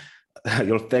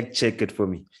 You'll fact check it for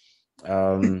me.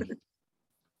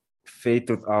 Faith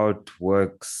without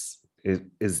works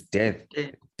is death.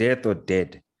 Death or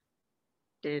dead?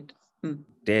 Dead.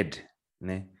 Dead.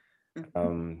 Ne?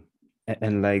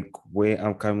 And like where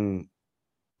I'm coming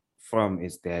from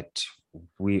is that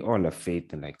we all have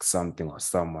faith in like something or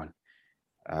someone.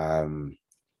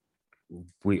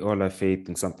 We all have faith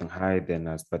in something higher than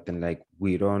us, but then like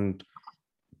we don't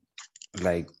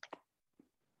like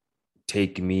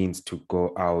take means to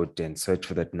go out and search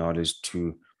for that knowledge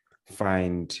to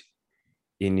find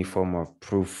any form of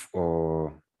proof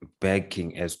or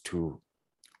backing as to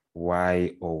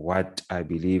why or what I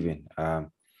believe in.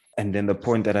 And then the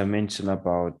point that I mentioned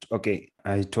about, okay,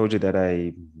 I told you that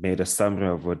I made a summary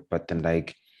of it, but then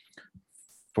like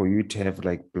for you to have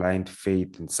like blind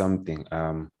faith in something,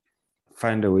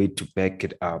 find a way to back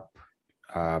it up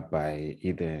by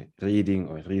either reading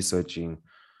or researching,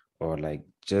 or like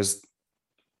just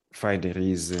find a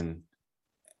reason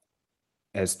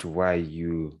as to why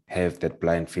you have that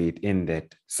blind faith in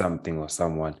that something or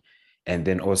someone. And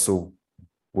then also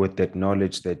with that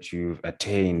knowledge that you've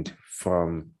attained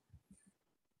from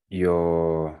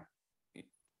your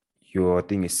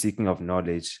thing is seeking of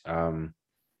knowledge,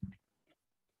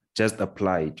 just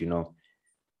apply it,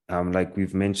 like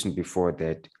we've mentioned before,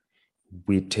 that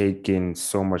we take in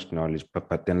so much knowledge,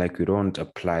 but then like we don't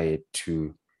apply it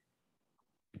to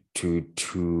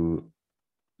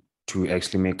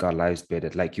actually make our lives better.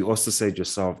 Like you also said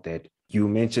yourself that you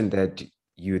mentioned that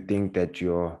you think that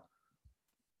your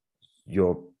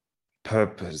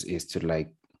purpose is to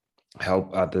like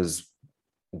help others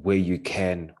where you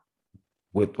can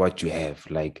with what you have.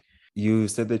 Like you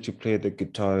said that you play the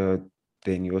guitar,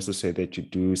 then you also say that you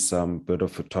do some bit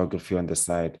of photography on the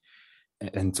side,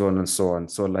 and so on and so on.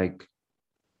 So like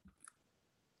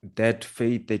that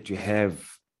faith that you have,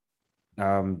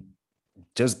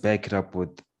 just back it up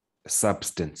with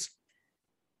substance.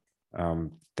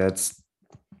 That's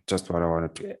just what I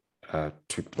wanted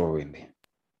to throw in there.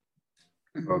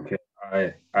 Okay,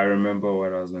 I remember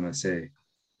what I was gonna say.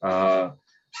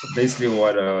 Basically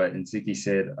what Nsiki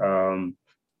said.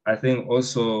 I think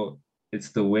also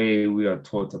it's the way we are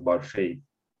taught about faith.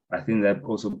 I think that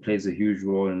also plays a huge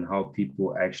role in how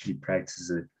people actually practice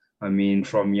it. I mean,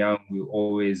 from young,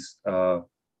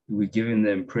 we're given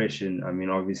the impression, I mean,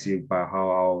 obviously by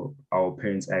how our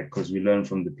parents act, because we learn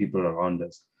from the people around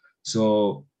us.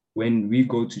 So when we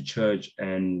go to church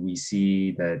and we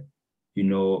see that,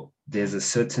 there's a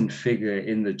certain figure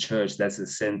in the church that's a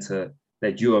center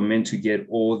that you are meant to get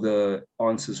all the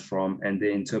answers from and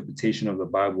the interpretation of the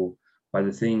Bible. But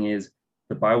the thing is,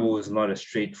 the Bible is not a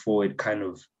straightforward kind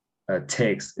of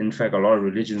text. In fact, a lot of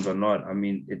religions are not. I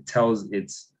mean, it tells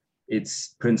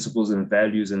its principles and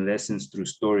values and lessons through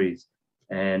stories.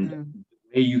 And the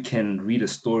way you can read a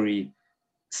story,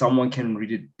 someone can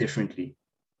read it differently,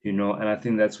 and I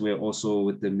think that's where also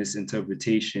with the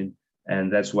misinterpretation,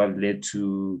 and that's what led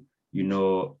to,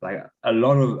 like a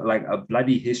lot of like a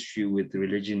bloody history with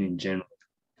religion in general.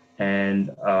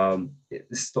 And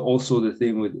it's also the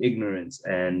thing with ignorance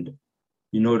and,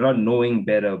 not knowing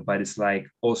better, but it's like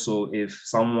also if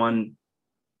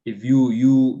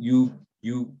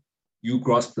you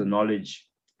grasp the knowledge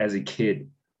as a kid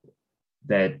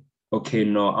that, okay,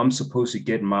 no, I'm supposed to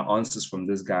get my answers from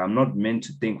this guy, I'm not meant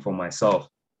to think for myself,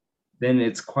 then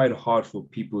it's quite hard for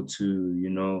people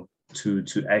to,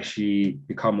 to actually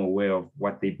become aware of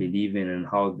what they believe in and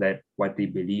how that what they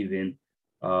believe in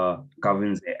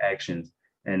governs their actions.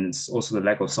 And it's also the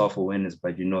lack of self-awareness.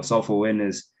 But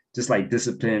self-awareness, just like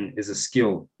discipline, is a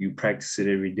skill. You practice it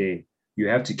every day. You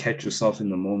have to catch yourself in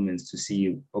the moments to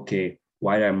see, okay,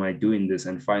 why am I doing this,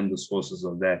 and find the sources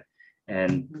of that.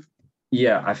 And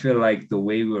yeah, I feel like the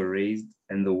way we were raised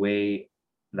and the way,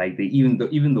 like even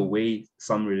the way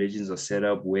some religions are set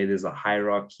up, where there's a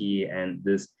hierarchy and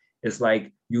this, it's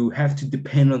like you have to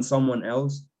depend on someone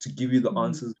else to give you the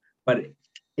answers. But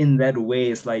in that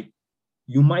way, it's like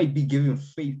you might be giving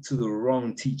faith to the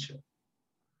wrong teacher.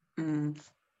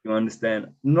 You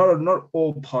understand? Not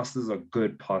all pastors are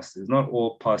good pastors. Not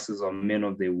all pastors are men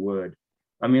of their word.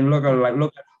 I mean, look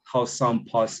at how some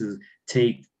pastors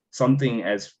take something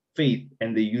as faith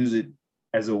and they use it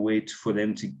as a way for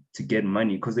them to get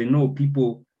money, because they know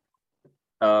people,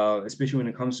 especially when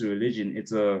it comes to religion,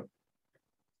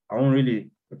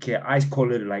 I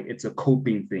call it like it's a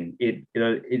coping thing.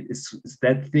 It's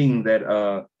that thing that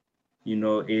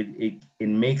it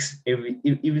makes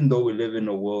even though we live in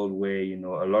a world where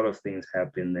a lot of things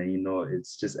happen and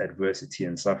it's just adversity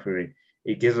and suffering,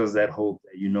 it gives us that hope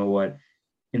that what,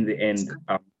 in the end,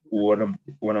 what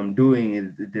I'm doing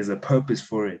is there's a purpose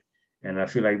for it. And I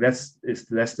feel like that's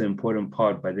the important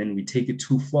part. But then we take it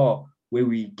too far, where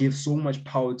we give so much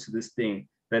power to this thing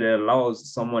that it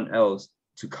allows someone else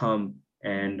to come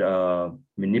and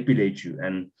manipulate you.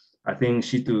 And I think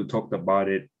Shitu talked about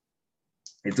it.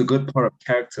 It's a good part of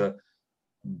character.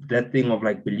 That thing of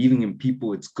like believing in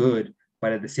people, it's good.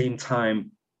 But at the same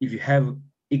time, if you have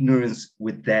ignorance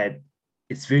with that,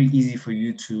 it's very easy for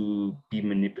you to be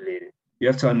manipulated. You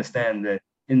have to understand that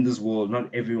in this world,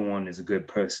 not everyone is a good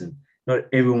person. Not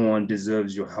everyone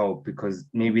deserves your help, because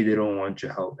maybe they don't want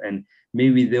your help, and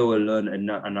maybe they will learn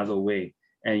another way.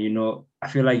 And I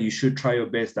feel like you should try your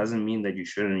best. Doesn't mean that you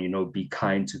shouldn't be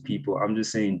kind to people. I'm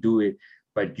just saying do it,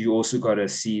 but you also got to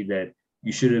see that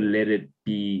you shouldn't let it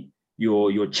be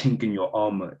your chink in your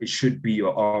armor. It should be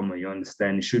your armor. You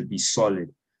understand? It should be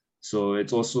solid. So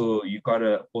it's also, you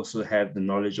gotta also have the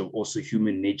knowledge of also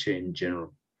human nature in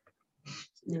general.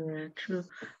 Yeah, true.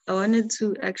 I wanted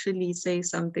to actually say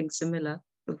something similar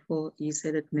before you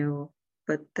said it, Nero,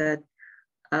 but that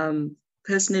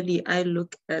personally, I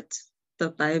look at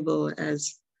the Bible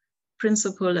as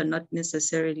principle and not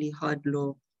necessarily hard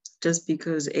law, just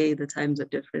because A, the times are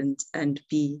different, and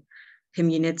B,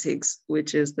 hermeneutics,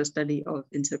 which is the study of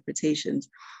interpretations.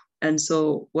 And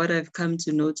so what I've come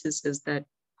to notice is that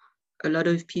a lot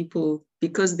of people,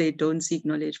 because they don't seek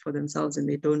knowledge for themselves and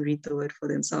they don't read the word for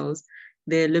themselves,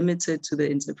 they're limited to the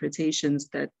interpretations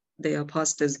that their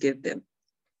pastors give them.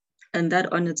 And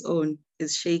that on its own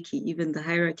is shaky. Even the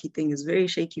hierarchy thing is very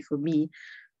shaky for me,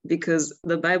 because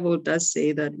the Bible does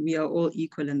say that we are all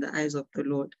equal in the eyes of the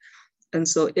Lord. And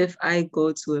so if I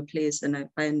go to a place and I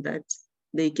find that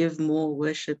they give more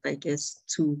worship, I guess,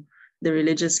 to the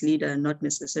religious leader and not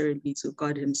necessarily to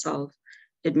God himself,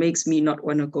 it makes me not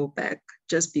want to go back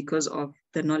just because of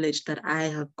the knowledge that I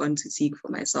have gone to seek for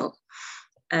myself.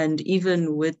 And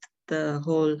even with the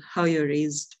whole how you're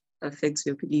raised affects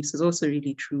your beliefs is also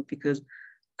really true, because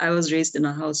I was raised in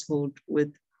a household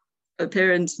with a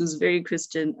parent who's very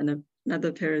Christian and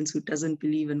another parent who doesn't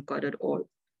believe in God at all.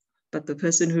 But the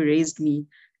person who raised me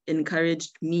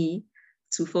encouraged me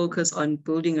to focus on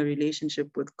building a relationship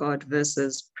with God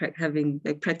versus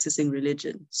practicing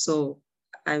religion. So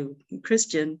I'm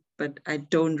Christian, but I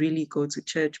don't really go to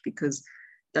church because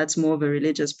that's more of a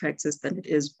religious practice than it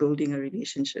is building a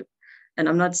relationship. And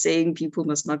I'm not saying people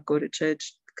must not go to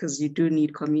church, because you do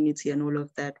need community and all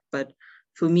of that. But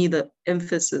for me, the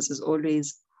emphasis is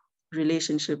always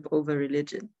relationship over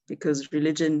religion, because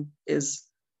religion is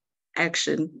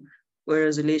action,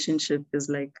 whereas relationship is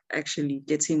like actually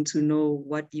getting to know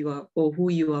what you are or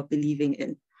who you are believing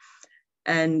in.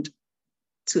 And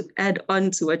to add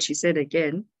on to what you said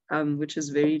again, which is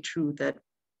very true, that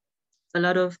a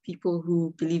lot of people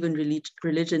who believe in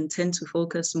religion tend to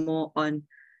focus more on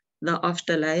the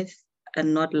afterlife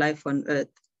and not life on earth,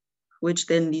 which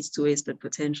then leads to wasted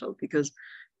potential. Because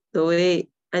the way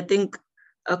I think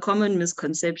a common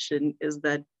misconception is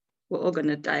that we're all going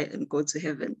to die and go to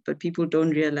heaven, but people don't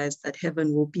realize that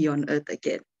heaven will be on earth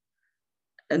again.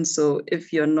 And so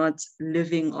if you're not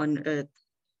living on earth,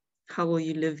 how will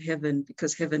you live heaven?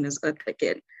 Because heaven is earth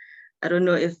again. I don't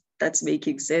know if that's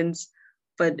making sense,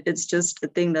 but it's just a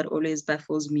thing that always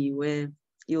baffles me, where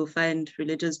you'll find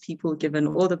religious people given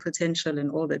all the potential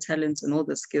and all the talents and all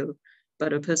the skill,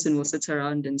 but a person will sit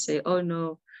around and say, oh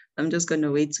no, I'm just going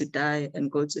to wait to die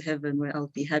and go to heaven where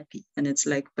I'll be happy. And it's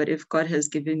like, but if God has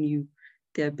given you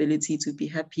the ability to be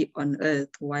happy on earth,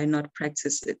 why not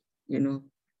practice it, you know?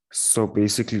 So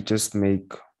basically, just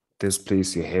make this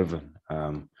place your heaven.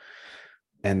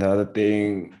 And the other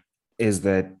thing is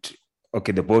that,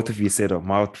 okay, the both of you said a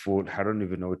mouthful. I don't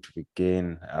even know where to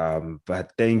begin.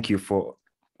 But thank you for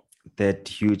that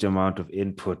huge amount of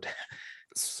input.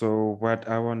 So what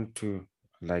I want to,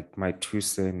 like, my 2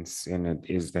 cents in it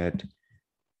is that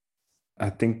I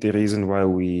think the reason why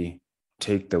we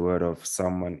take the word of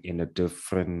someone in a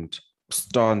different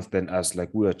stance than us, like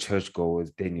we are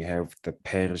churchgoers, then you have the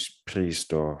parish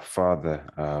priest or father.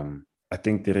 I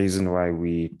think the reason why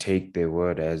we take their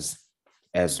word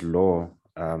as law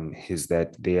is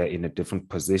that they are in a different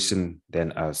position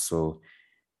than us. So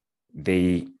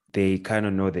they kind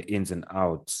of know the ins and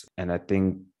outs. And I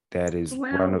think that is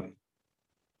one of,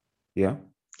 yeah.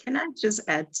 Can I just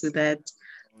add to that?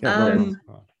 Yeah, no.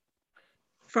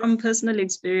 From personal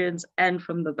experience and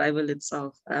from the Bible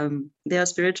itself, there are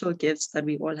spiritual gifts that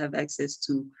we all have access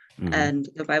to. Mm-hmm. And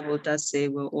the Bible does say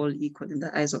we're all equal in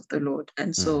the eyes of the Lord.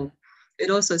 And so it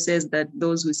also says that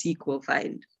those who seek will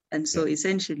find. And so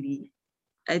essentially,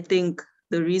 I think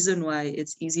the reason why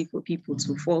it's easy for people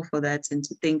to fall for that and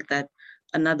to think that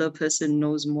another person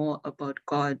knows more about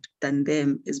God than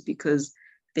them is because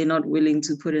they're not willing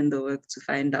to put in the work to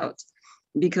find out.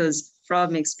 Because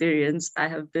from experience, I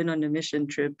have been on a mission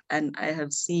trip and I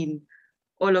have seen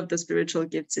all of the spiritual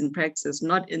gifts in practice,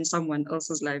 not in someone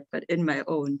else's life, but in my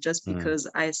own, just because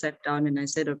I sat down and I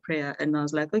said a prayer and I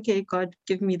was like, okay, God,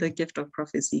 give me the gift of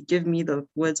prophecy, give me the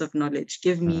words of knowledge,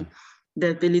 give me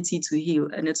the ability to heal.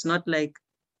 And it's not like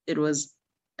it was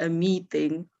a me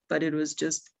thing, but it was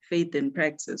just faith in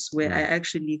practice where I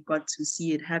actually got to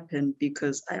see it happen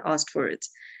because I asked for it.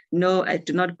 No, I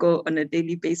do not go on a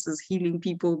daily basis healing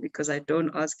people because I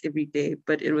don't ask every day,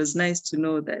 but it was nice to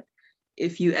know that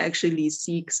if you actually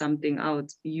seek something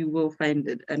out, you will find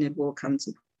it and it will come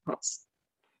to pass.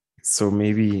 So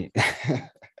maybe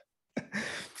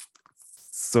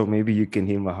you can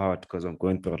heal my heart because I'm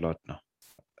going through a lot now.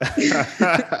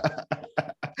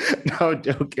 No, I'm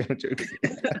joking.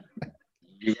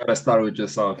 You gotta start with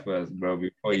yourself first, bro,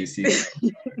 before you see.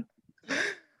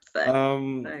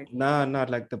 Not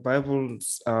like the Bible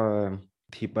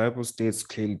states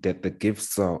clearly that the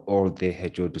gifts are all there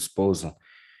at your disposal.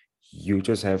 You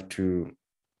just have to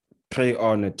pray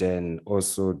on it and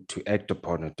also to act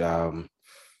upon it.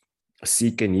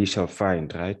 Seek and ye shall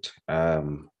find, right?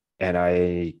 And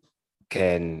I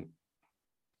can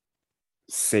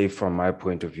say from my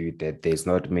point of view that there's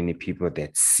not many people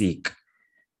that seek.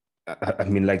 I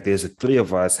mean, like there's three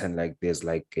of us, and like there's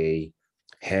like a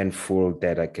handful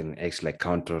that I can actually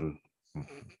count on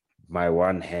my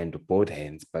one hand or both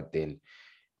hands. But then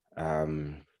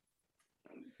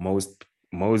most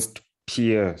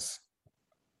peers,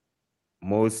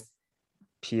 most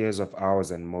peers of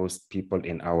ours and most people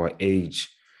in our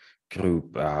age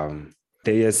group,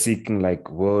 they are seeking like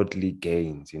worldly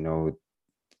gains,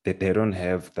 that they don't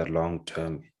have the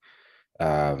long-term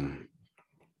um,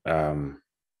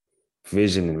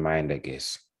 vision in mind, I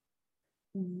guess.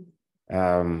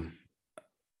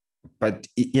 But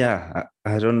yeah,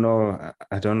 I don't know.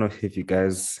 I don't know if you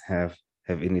guys have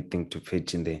anything to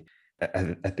pitch in there.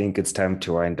 I think it's time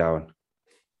to wind down.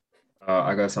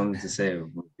 I got something to say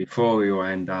before we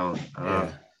wind down.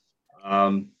 Yeah.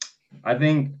 I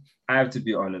think I have to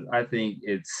be honest. I think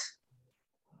it's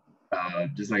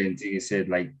just like Ntiki said,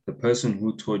 like the person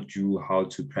who taught you how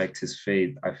to practice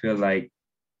faith. I feel like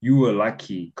you were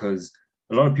lucky because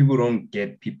a lot of people don't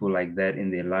get people like that in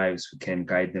their lives who can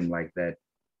guide them like that.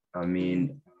 I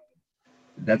mean,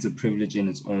 that's a privilege in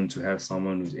its own to have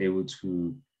someone who's able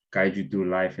to guide you through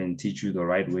life and teach you the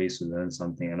right ways to learn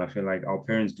something. And I feel like our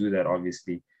parents do that,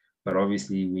 obviously, but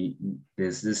obviously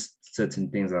there's this certain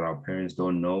things that our parents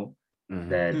don't know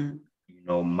that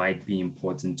might be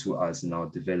important to us in our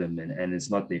development. And it's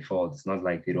not their fault. It's not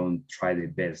like they don't try their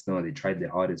best. No, they tried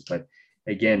their hardest. But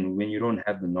again, when you don't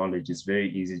have the knowledge, it's very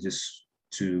easy just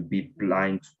to be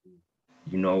blind,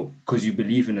 because you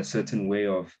believe in a certain way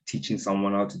of teaching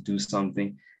someone how to do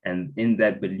something. And in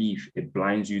that belief, it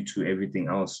blinds you to everything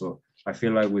else. So I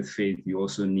feel like with faith, you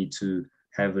also need to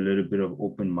have a little bit of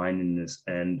open-mindedness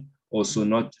and also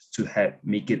not to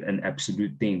make it an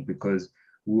absolute thing, because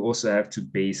we also have to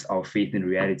base our faith in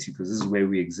reality, because this is where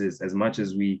we exist. As much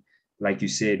as we, like you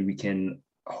said, we can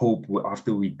hope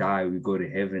after we die, we go to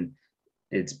heaven.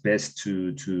 It's best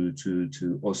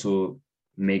to also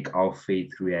make our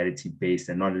faith reality based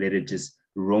and not let it just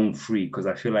roam free, because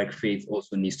I feel like faith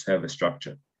also needs to have a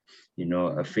structure.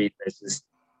 A faith that's just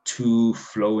too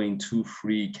flowing, too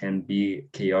free can be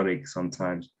chaotic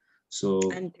sometimes. So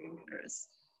and dangerous.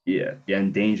 Yeah,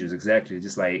 and dangerous, exactly.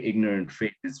 Just like ignorant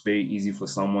faith, it's very easy for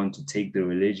someone to take the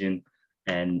religion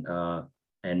and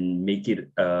make it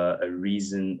a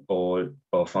reason or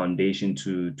foundation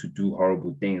to do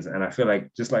horrible things. And I feel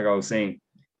like, just like I was saying,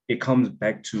 it comes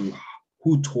back to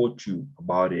who taught you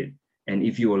about it. And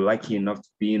if you were lucky enough to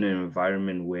be in an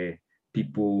environment where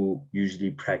people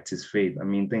usually practice faith. I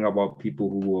mean, think about people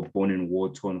who were born in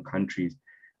war-torn countries.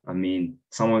 I mean,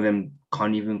 some of them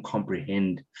can't even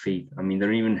comprehend faith. I mean, they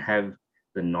don't even have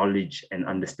the knowledge and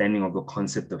understanding of the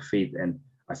concept of faith. And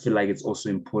I feel like it's also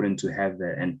important to have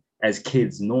that. And as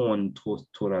kids, no one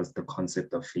taught us the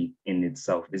concept of faith in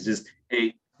itself. It's just,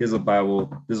 hey, here's a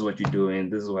Bible. This is what you're doing.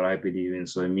 This is what I believe in.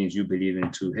 So it means you believe in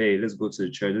too. Hey, let's go to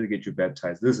the church. Let's get you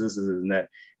baptized. This, and that.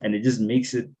 And it just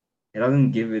makes it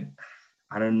doesn't give it,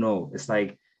 I don't know. It's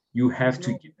like you have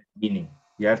to give it meaning.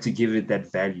 You have to give it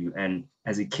that value. And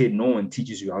as a kid, no one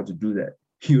teaches you how to do that.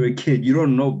 You're a kid. You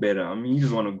don't know better. I mean, you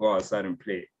just want to go outside and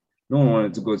play. No one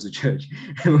wanted to go to church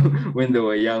when they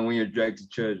were young. When you're dragged to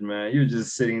church, man, you're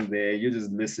just sitting there. You're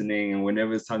just listening. And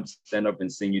whenever it's time to stand up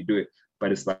and sing, you do it.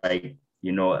 But it's like,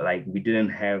 like we didn't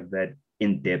have that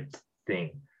in-depth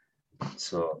thing.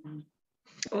 So.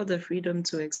 Or the freedom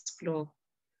to explore.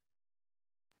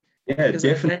 Yeah,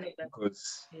 definitely.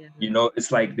 Because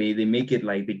it's like they make it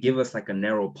like they give us like a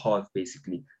narrow path,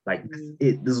 basically. Like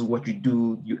this is what you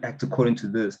do, you act according to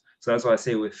this. So that's why I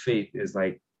say with faith is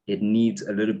like it needs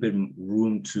a little bit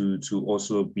room to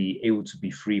also be able to be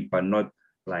free, but not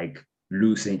like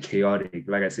loose and chaotic.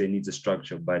 Like I said, it needs a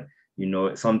structure. But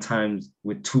sometimes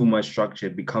with too much structure,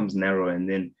 it becomes narrow, and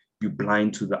then you're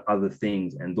blind to the other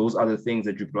things. And those other things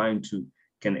that you're blind to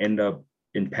can end up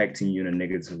impacting you in a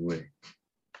negative way.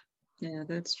 Yeah,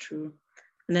 that's true.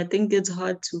 And I think it's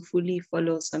hard to fully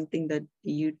follow something that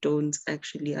you don't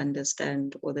actually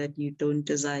understand or that you don't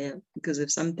desire. Because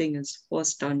if something is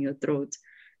forced down your throat,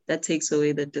 that takes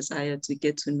away the desire to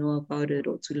get to know about it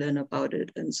or to learn about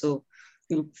it. And so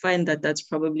you'll find that that's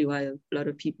probably why a lot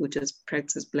of people just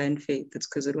practice blind faith. It's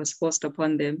because it was forced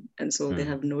upon them. And so they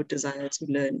have no desire to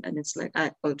learn. And it's like,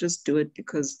 I'll just do it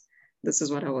because this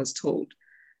is what I was told.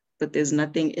 but there's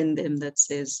nothing in them that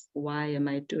says, why am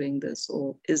I doing this?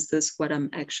 Or is this what I'm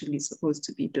actually supposed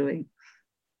to be doing?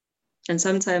 And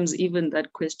sometimes even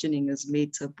that questioning is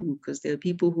made taboo because there are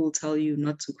people who will tell you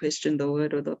not to question the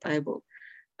word or the Bible.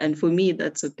 And for me,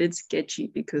 that's a bit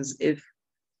sketchy because if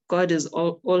God is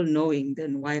all knowing,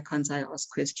 then why can't I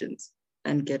ask questions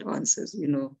and get answers,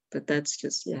 But that's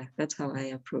just, that's how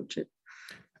I approach it.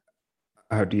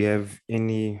 Do you have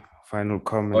any final Oh,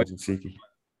 comments, Nsiki?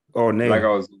 Oh, no. like I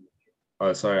was,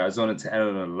 sorry, I just wanted to add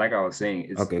on, like I was saying,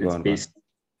 it's Okay, go on. based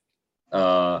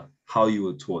how you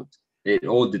were taught. It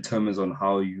all determines on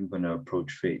how you're gonna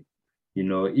approach faith.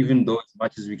 Even though as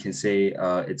much as we can say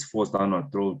it's forced down our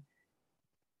throat,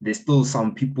 there's still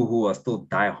some people who are still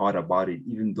die hard about it,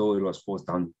 even though it was forced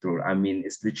down the throat. I mean,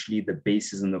 it's literally the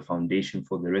basis and the foundation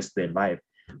for the rest of their life.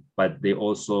 But they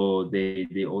don't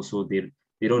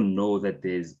know that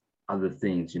there's other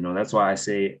things. That's why I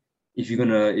say if you're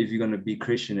gonna be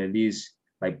Christian, at least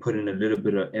like put in a little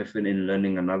bit of effort in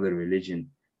learning another religion.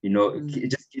 It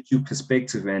just gives you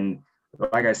perspective. And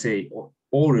like I say,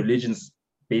 all religions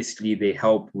basically they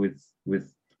help with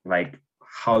like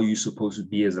how you're supposed to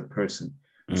be as a person.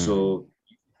 So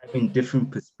having different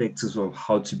perspectives of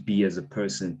how to be as a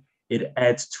person, it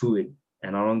adds to it.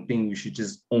 And I don't think we should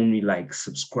just only like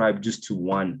subscribe just to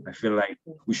one. I feel like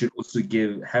we should also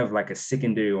have like a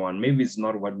secondary one. Maybe it's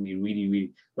not what we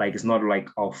really like, it's not like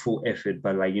our full effort,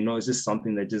 but like, it's just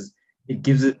something that just it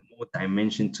gives it more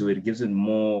dimension to it, it gives it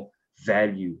more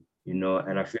value,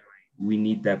 and I feel like we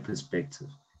need that perspective.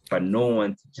 But no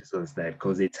one teaches us that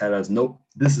because they tell us, nope,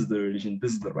 this is the religion,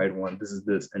 this is the right one, this is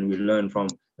this. And we learn from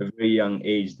a very young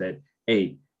age that,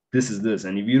 hey, this is this.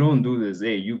 And if you don't do this,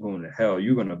 hey, you're going to hell,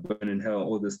 you're going to burn in hell,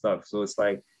 all this stuff. So it's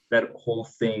like that whole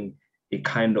thing, it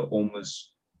kind of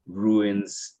almost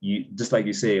ruins you, just like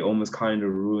you say, almost kind of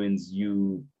ruins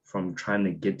you from trying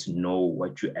to get to know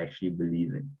what you actually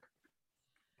believe in.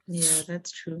 Yeah,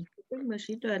 that's true. I think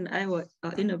Mashito and I were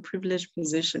in a privileged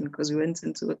position because we went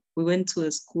to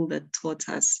a school that taught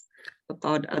us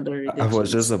about other religions. I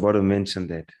was just about to mention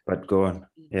that, but go on.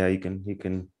 Yeah, you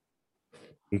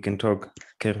can talk.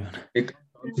 Carry on. It comes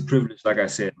down to privilege, like I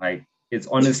said. Like I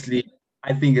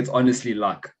think it's honestly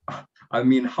luck. I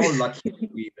mean, how lucky are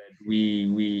we that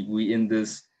we in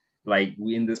this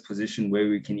position where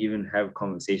we can even have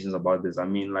conversations about this. I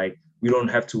mean, like we don't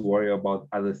have to worry about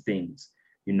other things.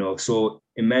 So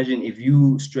imagine if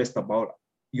you stressed about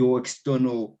your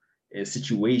external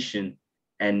situation,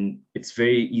 and it's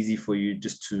very easy for you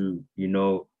just to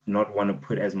not want to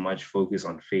put as much focus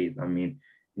on faith. I mean,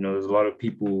 there's a lot of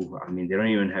people, I mean, they don't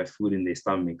even have food in their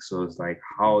stomach. So it's like,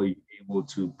 how are you able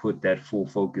to put that full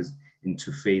focus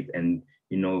into faith and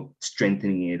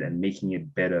strengthening it and making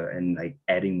it better and like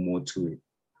adding more to it?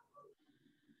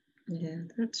 Yeah,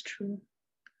 that's true.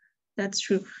 That's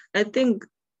true. I think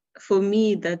for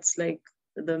me, that's like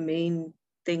the main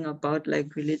thing about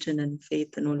like religion and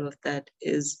faith and all of that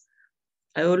is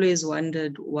I always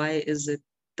wondered, why is it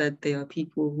that there are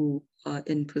people who are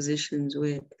in positions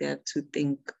where they have to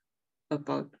think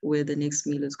about where the next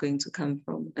meal is going to come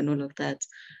from and all of that.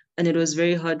 And it was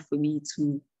very hard for me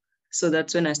so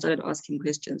that's when I started asking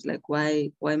questions like,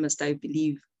 why must I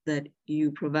believe that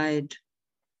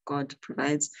God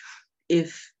provides,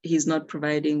 if he's not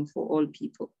providing for all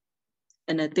people?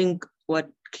 And I think what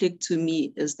clicked to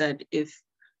me is that if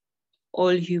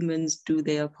all humans do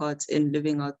their parts in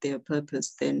living out their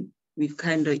purpose, then we've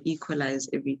kind of equalized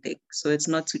everything. So it's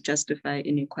not to justify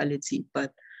inequality,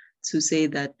 but to say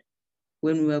that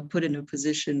when we are put in a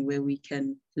position where we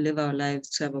can live our lives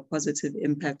to have a positive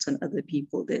impact on other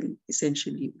people, then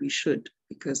essentially we should,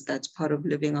 because that's part of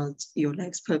living out your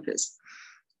life's purpose.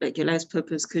 Like your life's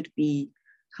purpose could be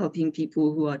helping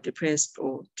people who are depressed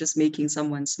or just making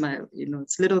someone smile.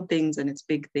 It's little things and it's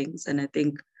big things. And I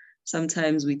think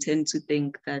sometimes we tend to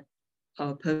think that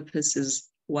our purpose is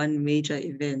one major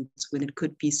event when it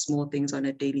could be small things on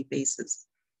a daily basis.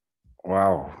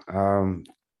 Wow.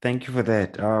 Thank you for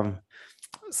that.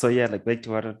 So yeah, like back to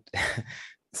what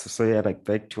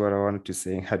back to what I wanted to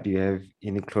say. Do you have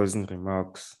any closing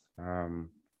remarks?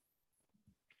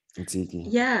 Nsiki?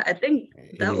 Yeah, I think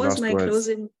that was my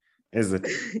closing. Is it?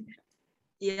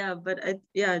 Yeah, but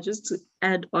just to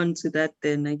add on to that,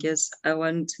 then I guess I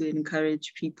want to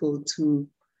encourage people to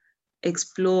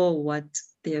explore what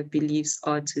their beliefs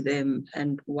are to them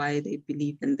and why they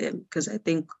believe in them. Because I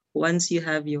think once you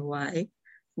have your why,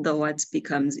 the what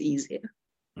becomes easier.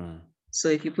 So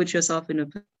if you put yourself in a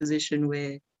position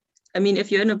where,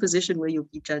 if you're in a position where you'll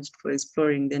be judged for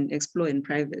exploring, then explore in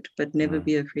private, but never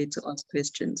be afraid to ask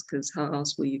questions, because how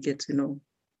else will you get to know?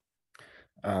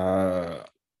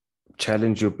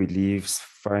 challenge your beliefs,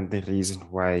 find the reason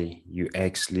why you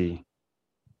actually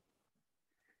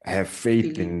have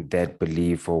faith Believe. in that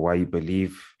belief or why you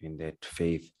believe in that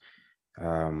faith.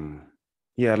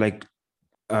 Yeah, like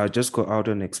just go out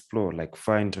and explore, like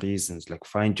find reasons, like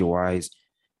find your whys,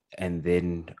 and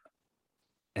then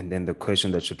the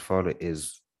question that should follow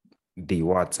is the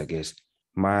what's, I guess.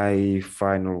 My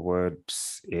final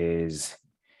words is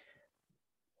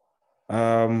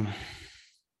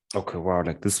okay, wow,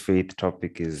 like this faith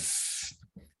topic is,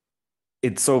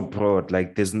 it's so broad,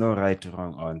 like there's no right or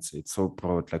wrong answer. It's so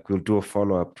broad. Like we'll do a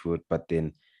follow-up to it, but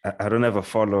then I don't have a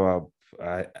follow-up.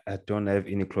 I don't have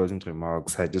any closing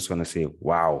remarks. I just want to say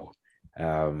wow.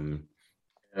 That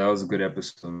was a good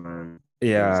episode, man.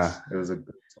 Yeah. It was a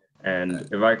good. And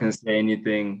if I can say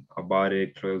anything about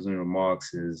it, closing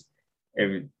remarks is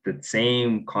the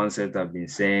same concept I've been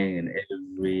saying in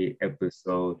every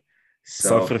episode.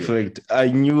 Self-reflect. I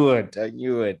knew it.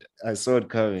 I saw it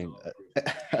coming.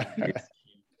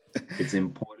 It's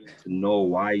important to know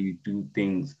why you do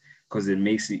things because it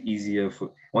makes it easier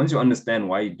for once you understand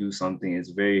why you do something, it's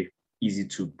very easy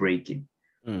to break it.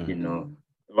 You know,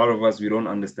 a lot of us, we don't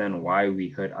understand why we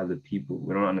hurt other people.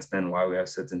 We don't understand why we have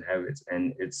certain habits.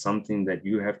 And it's something that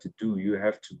you have to do. You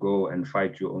have to go and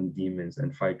fight your own demons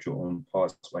and fight your own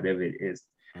past, whatever it is.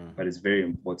 But it's very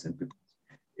important because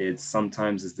it's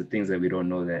the things that we don't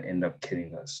know that end up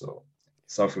killing us. So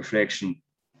self-reflection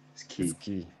is key. It's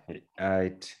key. All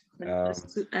right.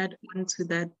 Just to add on to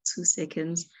that 2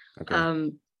 seconds, Okay.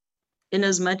 in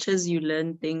as much as you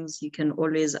learn things, you can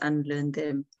always unlearn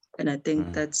them. And I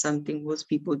think that's something most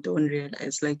people don't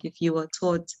realize. Like if you were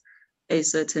taught a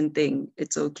certain thing,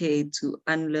 it's okay to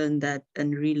unlearn that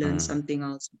and relearn something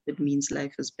else. It means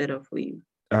life is better for you.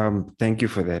 Thank you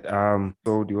for that.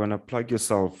 So do you want to plug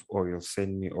yourself or you'll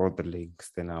send me all the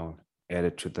links, then I'll add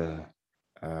it to the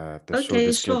show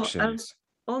descriptions. Sure.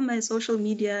 All my social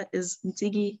media is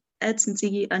Ntigi at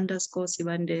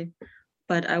Ntigi_Sibande,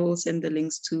 but I will send the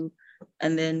links too.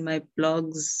 And then my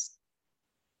blogs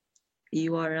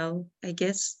URL, I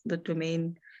guess the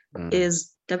domain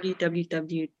is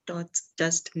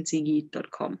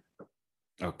www.justntigi.com.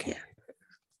 Okay. Yeah.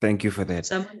 Thank you for that.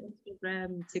 So I'm on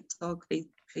Instagram, TikTok,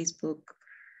 Facebook,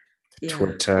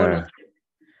 Twitter.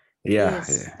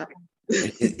 Yes.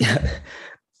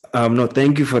 No,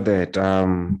 thank you for that.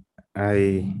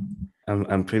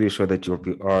 I'm pretty sure that you'll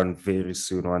be on very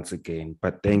soon once again.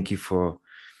 But thank you for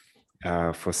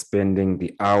spending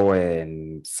the hour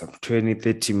and some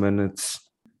 20-30 minutes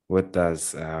with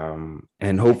us,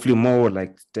 and hopefully more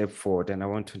like step forward. And I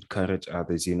want to encourage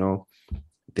others,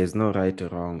 there's no right or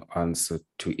wrong answer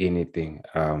to anything,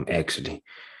 actually.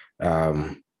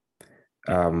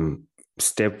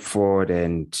 Step forward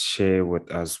and share with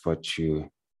us what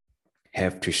you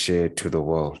have to share to the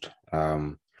world.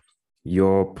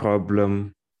 Your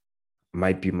problem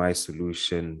might be my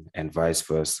solution and vice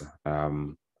versa.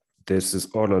 This is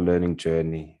all a learning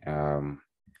journey.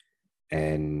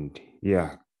 And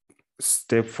yeah,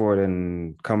 step forward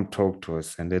and come talk to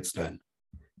us and let's learn.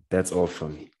 That's all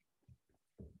from me.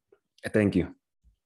 Thank you.